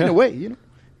 in a way,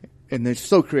 And they're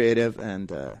so creative and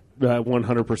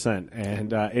 100%.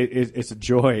 And it's a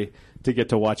joy to get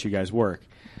to watch you guys work.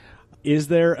 Is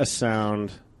there a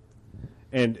sound?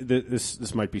 And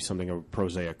this might be something of a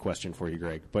prosaic question for you,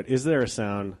 Greg. But is there a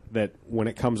sound that when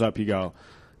it comes up, you go,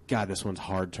 God, this one's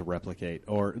hard to replicate,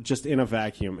 or just in a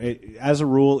vacuum? As a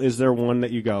rule, is there one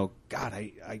that you go, God,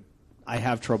 I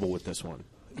have trouble with this one?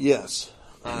 Yes.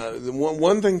 The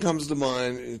one thing comes to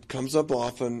mind. It comes up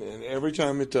often, and every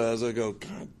time it does, I go,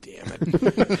 God damn it.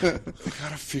 I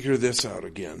got to figure this out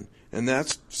again. And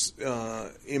that's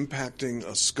impacting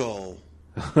a skull.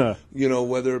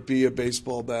 Whether it be a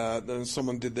baseball bat, then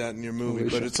someone did that in your movie,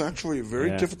 but it's actually a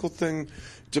very difficult thing.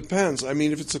 Depends. I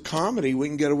mean, if it's a comedy, we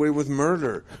can get away with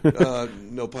murder.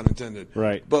 No pun intended.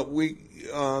 Right. But we...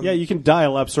 you can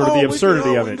dial up sort of the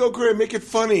absurdity of it. We can go great, make it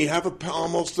funny, have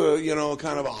almost a,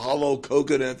 kind of a hollow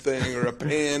coconut thing or a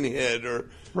pan head or...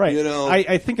 Right.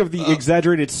 I think of the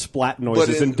exaggerated splat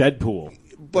noises in Deadpool.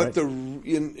 But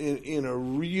in a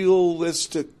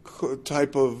realistic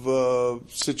type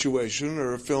of situation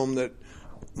or a film that,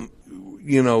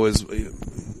 is...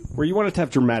 Where you want it to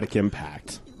have dramatic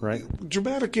impact. Right.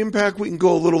 Dramatic impact, we can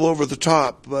go a little over the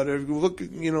top, but if you look,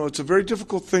 it's a very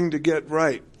difficult thing to get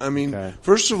right. I mean,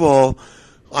 First of all,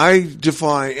 I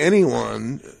defy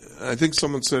anyone. I think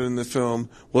someone said in the film,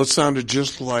 well, it sounded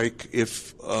just like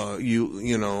if I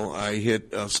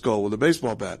hit a skull with a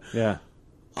baseball bat. Yeah.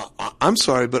 I'm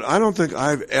sorry, but I don't think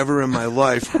I've ever in my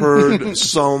life heard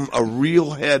a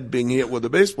real head being hit with a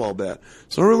baseball bat.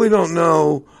 So I really don't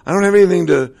know. I don't have anything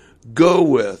to go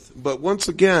with. But once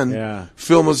again,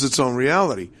 film is its own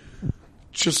reality.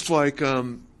 Just like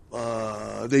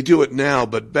they do it now,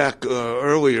 but back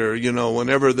earlier,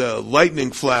 whenever the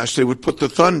lightning flashed, they would put the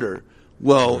thunder.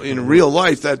 Well, in real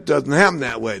life, that doesn't happen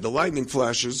that way. The lightning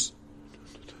flashes.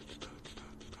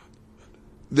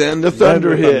 Then the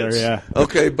thunder hits.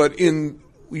 Okay, but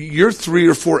you're 3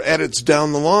 or 4 edits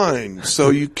down the line, so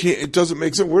you can't. It doesn't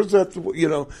make sense. Where's that?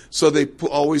 So they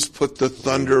always put the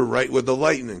thunder right with the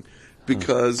lightning,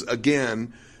 because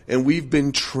again, and we've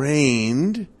been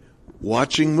trained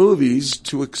watching movies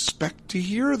to expect to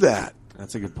hear that.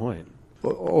 That's a good point.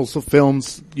 Also,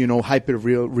 films, hyper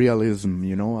realism.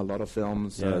 A lot of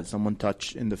films. Someone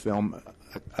touch in the film,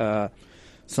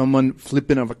 someone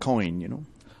flipping of a coin.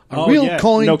 A real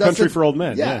coin. No Country for Old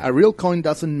Men. Yeah, a real coin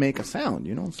doesn't make a sound,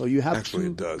 So you have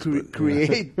to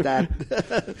create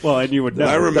that. Well, and you would know.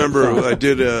 I remember I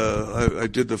did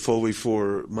the Foley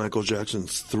for Michael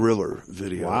Jackson's Thriller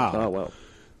video. Wow. Oh, wow.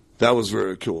 That was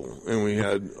very cool, and we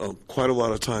had quite a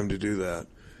lot of time to do that.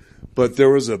 But there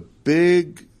was a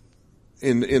big,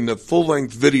 in the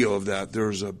full-length video of that, there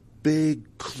was a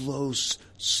big, close,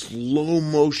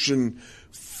 slow-motion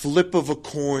flip of a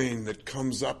coin that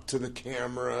comes up to the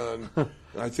camera, and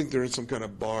I think they're in some kind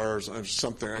of bars or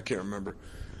something. I can't remember.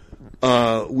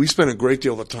 We spent a great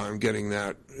deal of time getting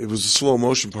that. It was the slow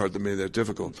motion part that made that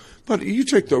difficult. But you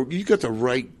get the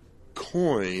right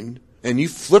coin and you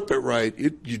flip it right.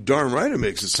 You darn right it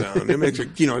makes a sound. It makes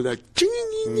that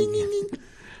ching.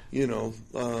 And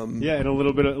a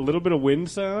little bit of wind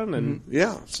sound, and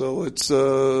So it's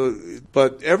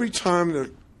but every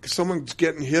time someone's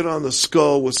getting hit on the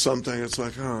skull with something, it's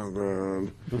like, oh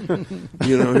god,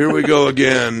 here we go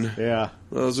again. Yeah,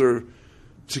 those are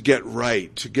to get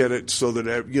right, to get it so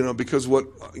that because what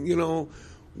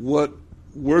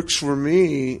works for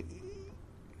me,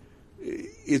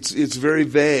 it's very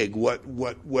vague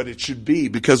what it should be,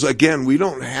 because again, we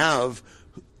don't have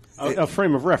a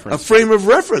frame of reference. A frame of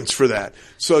reference for that.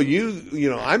 So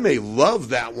I may love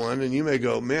that one, and you may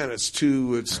go, man, it's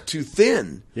too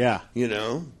thin. Yeah.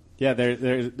 Yeah,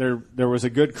 there was a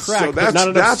good crack. So but not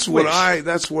enough switch.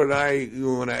 That's what I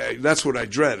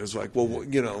dread. Is like, well,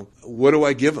 what do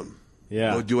I give him?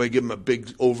 Yeah. Or do I give him a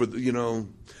big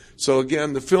So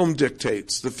again, the film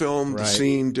dictates. The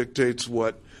scene dictates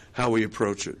how we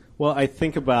approach it. Well, I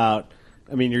think about.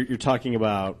 I mean, you're talking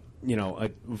about.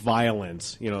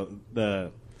 Violence,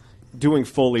 the doing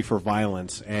Foley for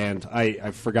violence. And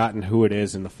I've forgotten who it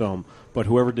is in the film, but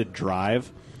whoever did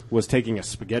Drive was taking a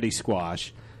spaghetti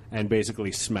squash and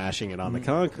basically smashing it on the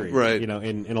concrete, right.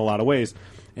 In a lot of ways.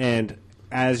 And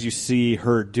as you see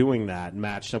her doing that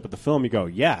matched up with the film, you go,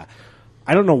 yeah,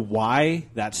 I don't know why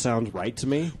that sounds right to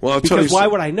me. Well, I'll tell you, why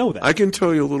would I know that? I can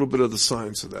tell you a little bit of the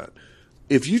science of that.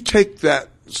 If you take that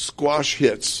squash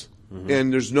hits,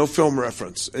 and there's no film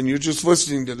reference, and you're just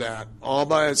listening to that all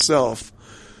by itself,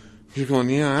 you're going,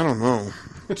 yeah, I don't know.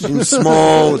 It seems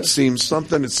small. It seems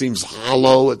something. It seems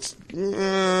hollow. It's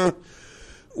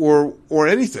or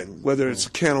anything, whether it's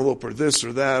a cantaloupe or this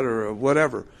or that or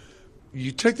whatever.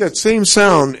 You take that same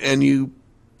sound and you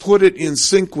put it in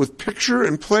sync with picture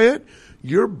and play it,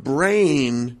 your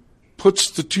brain puts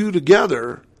the two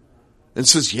together and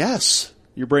says, yes.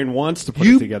 Your brain wants to put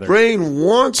it together. Your brain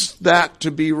wants that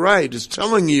to be right. It's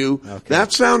telling you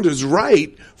that sound is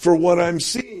right for what I'm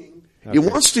seeing. Okay. It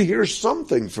wants to hear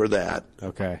something for that.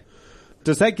 Okay.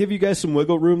 Does that give you guys some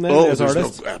wiggle room then as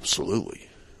artists? Absolutely.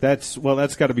 That's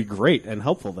got to be great and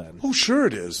helpful then. Oh, sure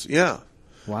it is. Yeah.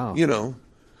 Wow.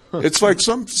 It's like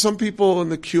some people in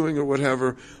the queuing or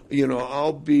whatever.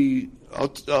 I'll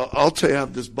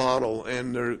have this bottle,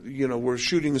 and we're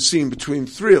shooting a scene between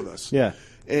 3 of us. Yeah.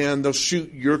 And they'll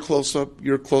shoot your close-up,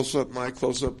 my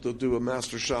close-up. They'll do a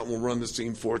master shot, and we'll run the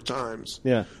scene 4 times.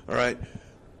 Yeah. All right.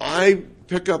 I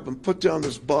pick up and put down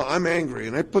this bottle. I'm angry,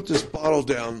 and I put this bottle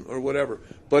down or whatever.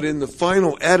 But in the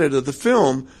final edit of the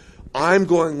film, I'm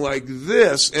going like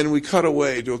this, and we cut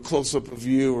away to a close-up of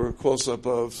you or a close-up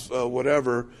of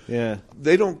whatever. Yeah.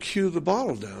 They don't cue the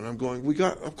bottle down. I'm going,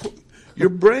 your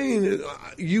brain,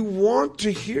 you want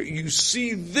to hear, you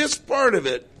see this part of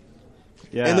it.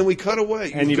 Yeah. And then we cut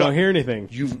away. And you don't hear anything.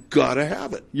 You've got to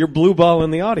have it. You're blue ball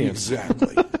in the audience.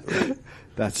 Exactly. Right.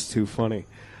 That's too funny.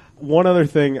 One other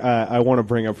thing I want to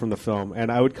bring up from the film,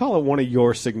 and I would call it one of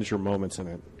your signature moments in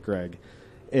it, Gregg,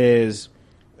 is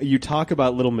you talk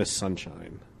about Little Miss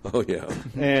Sunshine. Oh, yeah.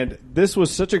 And this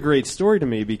was such a great story to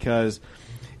me because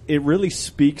it really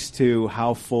speaks to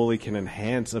how Foley can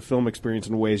enhance a film experience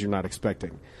in ways you're not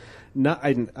expecting.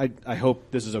 I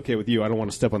hope this is okay with you. I don't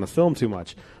want to step on the film too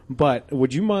much, but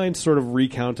would you mind sort of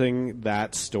recounting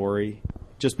that story?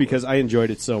 Just because I enjoyed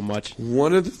it so much.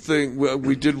 One of the things,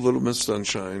 we did Little Miss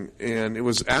Sunshine, and it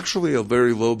was actually a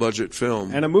very low-budget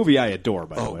film. And a movie I adore,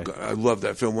 by the way. God, I love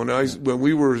that film. When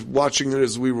we were watching it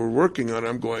as we were working on it,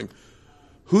 I'm going,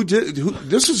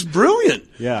 this is brilliant.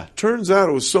 Yeah. Turns out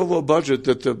it was so low budget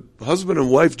that the husband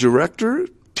and wife director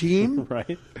team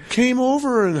right. came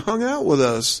over and hung out with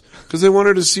us because they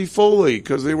wanted to see Foley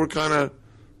because they were kind of,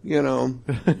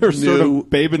 Or sort of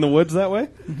Babe in the Woods that way?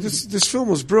 This film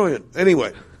was brilliant.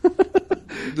 Anyway,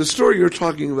 the story you're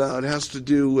talking about has to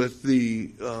do with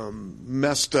the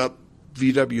messed up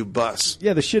VW bus.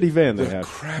 Yeah, the shitty van they have. The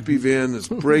crappy van that's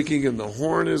breaking and the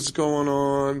horn is going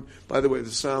on. By the way,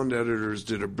 the sound editors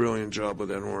did a brilliant job with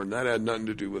that horn. That had nothing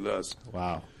to do with us.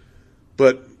 Wow.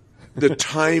 But the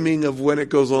timing of when it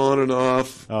goes on and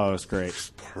off. Oh, it's great.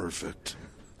 Perfect.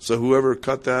 So whoever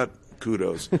cut that,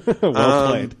 kudos. Well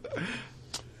played.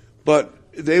 But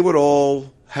they would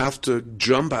all have to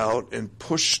jump out and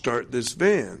push start this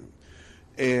van.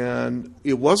 And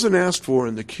it wasn't asked for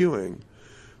in the queuing,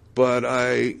 but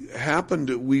I happened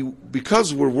to,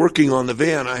 because we're working on the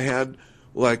van, I had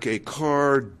like a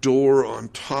car door on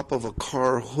top of a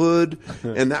car hood,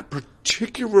 and that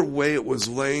particular way it was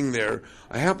laying there,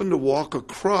 I happened to walk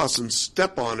across and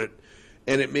step on it,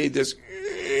 and it made this,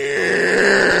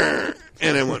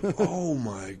 and I went, oh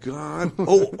my God,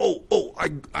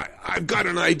 I've got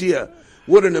an idea.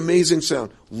 What an amazing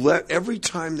sound. Every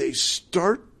time they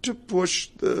start to push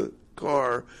the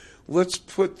car, let's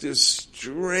put this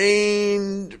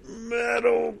strained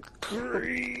metal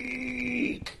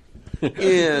creak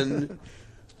in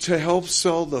to help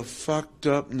sell the fucked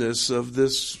upness of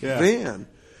this van.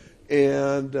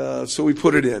 And so we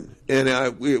put it in, and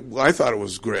I thought it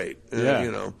was great,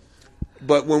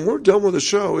 But when we're done with the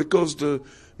show, it goes to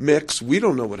mix. We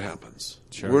don't know what happens.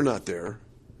 Sure. We're not there.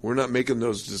 We're not making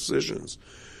those decisions.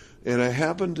 And I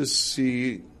happened to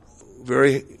see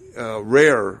very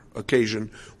rare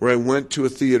occasion where I went to a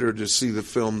theater to see the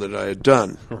film that I had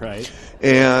done. Right.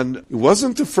 And it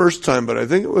wasn't the first time, but I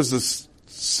think it was the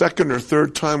second or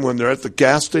third time when they're at the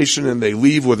gas station and they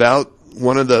leave without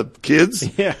one of the kids.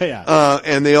 Yeah.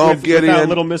 And they all get without in.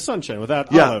 Little Miss Sunshine,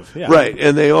 without Olive. Yeah. Right.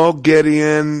 And they all get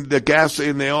in the gas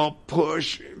station, and they all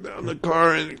push down the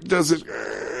car, and it does it.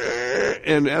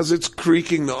 And as it's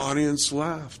creaking, the audience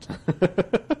laughed.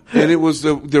 And it was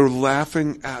they're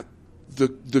laughing at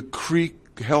the creak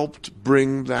helped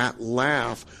bring that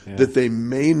laugh that they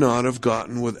may not have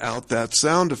gotten without that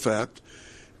sound effect.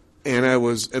 And I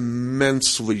was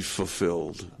immensely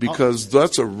fulfilled because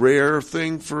that's a rare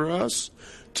thing for us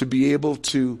to be able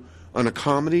to, on a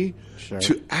comedy,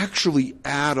 to actually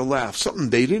add a laugh. Something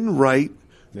they didn't write,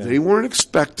 they weren't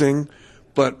expecting,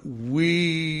 but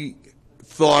we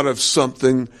thought of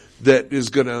something that is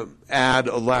going to add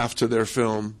a laugh to their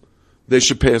film. They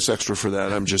should pay us extra for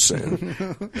that, I'm just saying.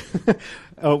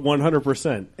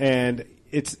 100%. And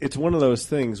it's one of those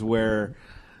things where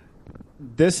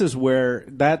this is where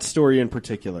that story in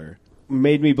particular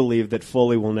made me believe that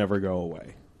Foley will never go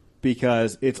away,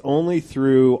 because it's only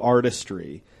through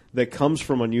artistry that comes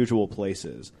from unusual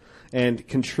places and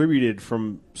contributed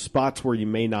from spots where you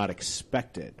may not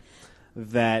expect it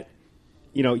that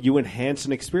you enhance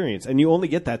an experience, and you only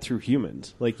get that through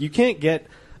humans. Like, you can't get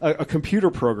a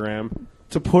computer program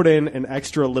to put in an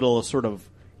extra little sort of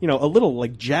a little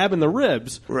like jab in the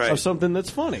ribs of something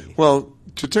that's funny. Well,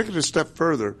 to take it a step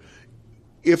further,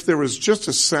 if there was just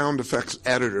a sound effects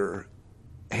editor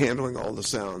handling all the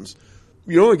sounds,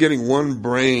 you're only getting one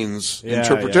brain's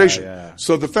interpretation. Yeah.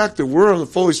 So the fact that we're on the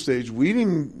Foley stage, we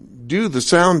didn't do the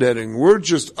sound editing. We're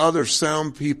just other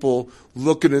sound people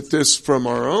looking at this from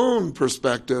our own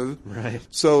perspective. Right.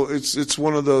 So it's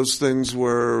one of those things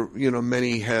where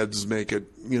many heads make it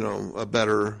a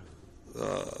better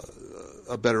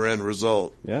end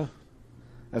result. Yeah,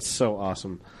 that's so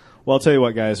awesome. Well, I'll tell you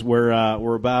what, guys, we're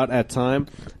about at time.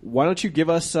 Why don't you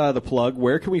give us the plug?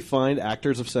 Where can we find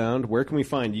Actors of Sound? Where can we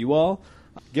find you all?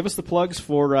 Give us the plugs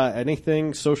for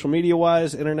anything social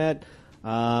media-wise, internet.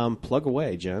 Plug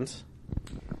away, gents.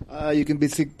 You can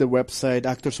visit the website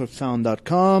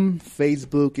actorsofsound.com,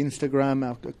 Facebook, Instagram,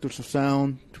 Actors of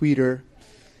Sound, Twitter,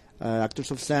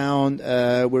 Actors of Sound.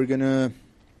 We're going to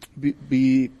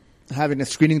be having a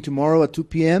screening tomorrow at 2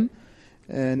 p.m.,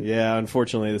 and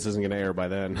unfortunately, this isn't going to air by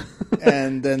then.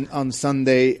 And then on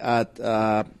Sunday at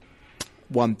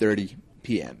 1:30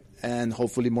 p.m. And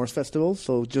hopefully more festivals.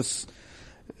 So just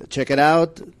check it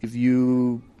out. If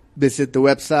you visit the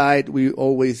website, we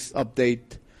always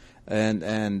update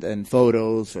and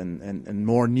photos and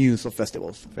more news of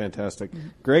festivals. Fantastic.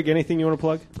 Gregg, anything you want to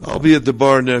plug? I'll be at the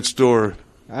bar next door.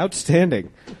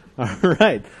 Outstanding. All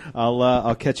right.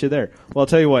 I'll catch you there. Well, I'll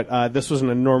tell you what. This was an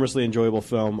enormously enjoyable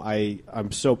film.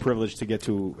 I'm so privileged to get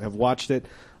to have watched it.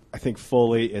 I think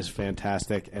Foley is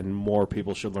fantastic, and more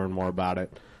people should learn more about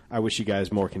it. I wish you guys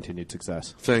more continued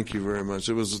success. Thank you very much.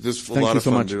 It was a Thank lot you of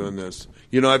so fun much. doing this.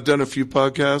 You know, I've done a few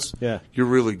podcasts. Yeah. You're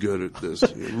really good at this.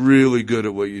 You're really good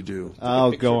at what you do.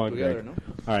 Oh, go on, together, Gregg. no?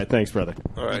 All right. Thanks, brother.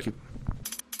 All right.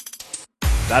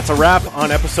 That's a wrap on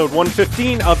episode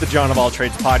 115 of the John of All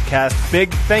Trades podcast.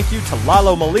 Big thank you to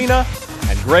Lalo Molina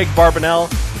and Gregg Barbanell,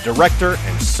 the director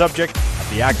and subject of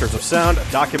The Actors of Sound, a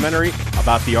documentary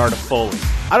about the art of Foley.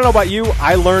 I don't know about you,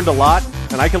 I learned a lot,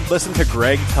 and I could listen to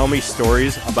Gregg tell me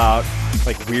stories about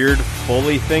like weird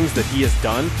Foley things that he has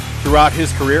done throughout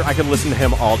his career. I could listen to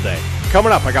him all day.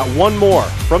 Coming up, I got one more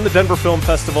from the Denver Film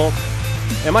Festival.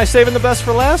 Am I saving the best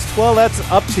for last? Well, that's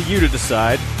up to you to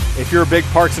decide. If you're a big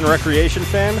Parks and Recreation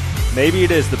fan, maybe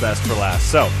it is the best for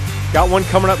last. So, got one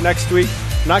coming up next week.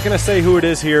 Not going to say who it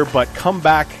is here, but come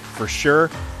back for sure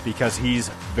because he's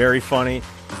very funny,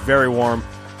 very warm,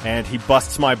 and he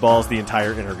busts my balls the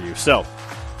entire interview. So,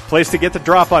 place to get the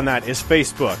drop on that is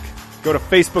Facebook. Go to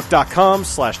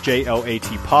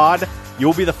facebook.com/JOATpod.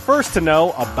 You'll be the first to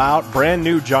know about brand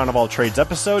new John of All Trades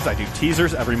episodes. I do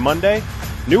teasers every Monday.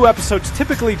 New episodes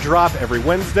typically drop every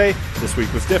Wednesday. This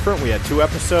week was different. We had 2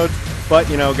 episodes, but,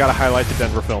 got to highlight the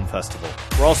Denver Film Festival.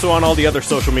 We're also on all the other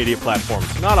social media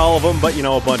platforms. Not all of them, but, a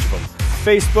bunch of them.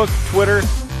 Facebook, Twitter,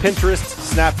 Pinterest,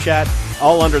 Snapchat,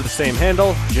 all under the same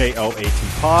handle,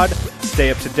 JOATpod. Stay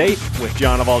up to date with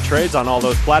John of All Trades on all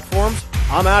those platforms.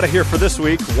 I'm out of here for this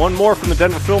week. One more from the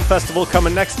Denver Film Festival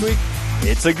coming next week.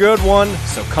 It's a good one,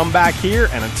 so come back here,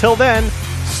 and until then,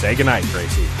 say goodnight,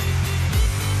 Gracie.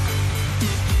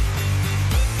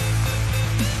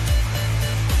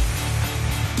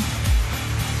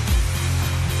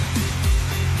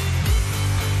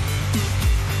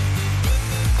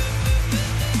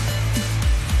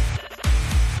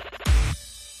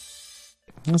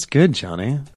 That's good, Johnny.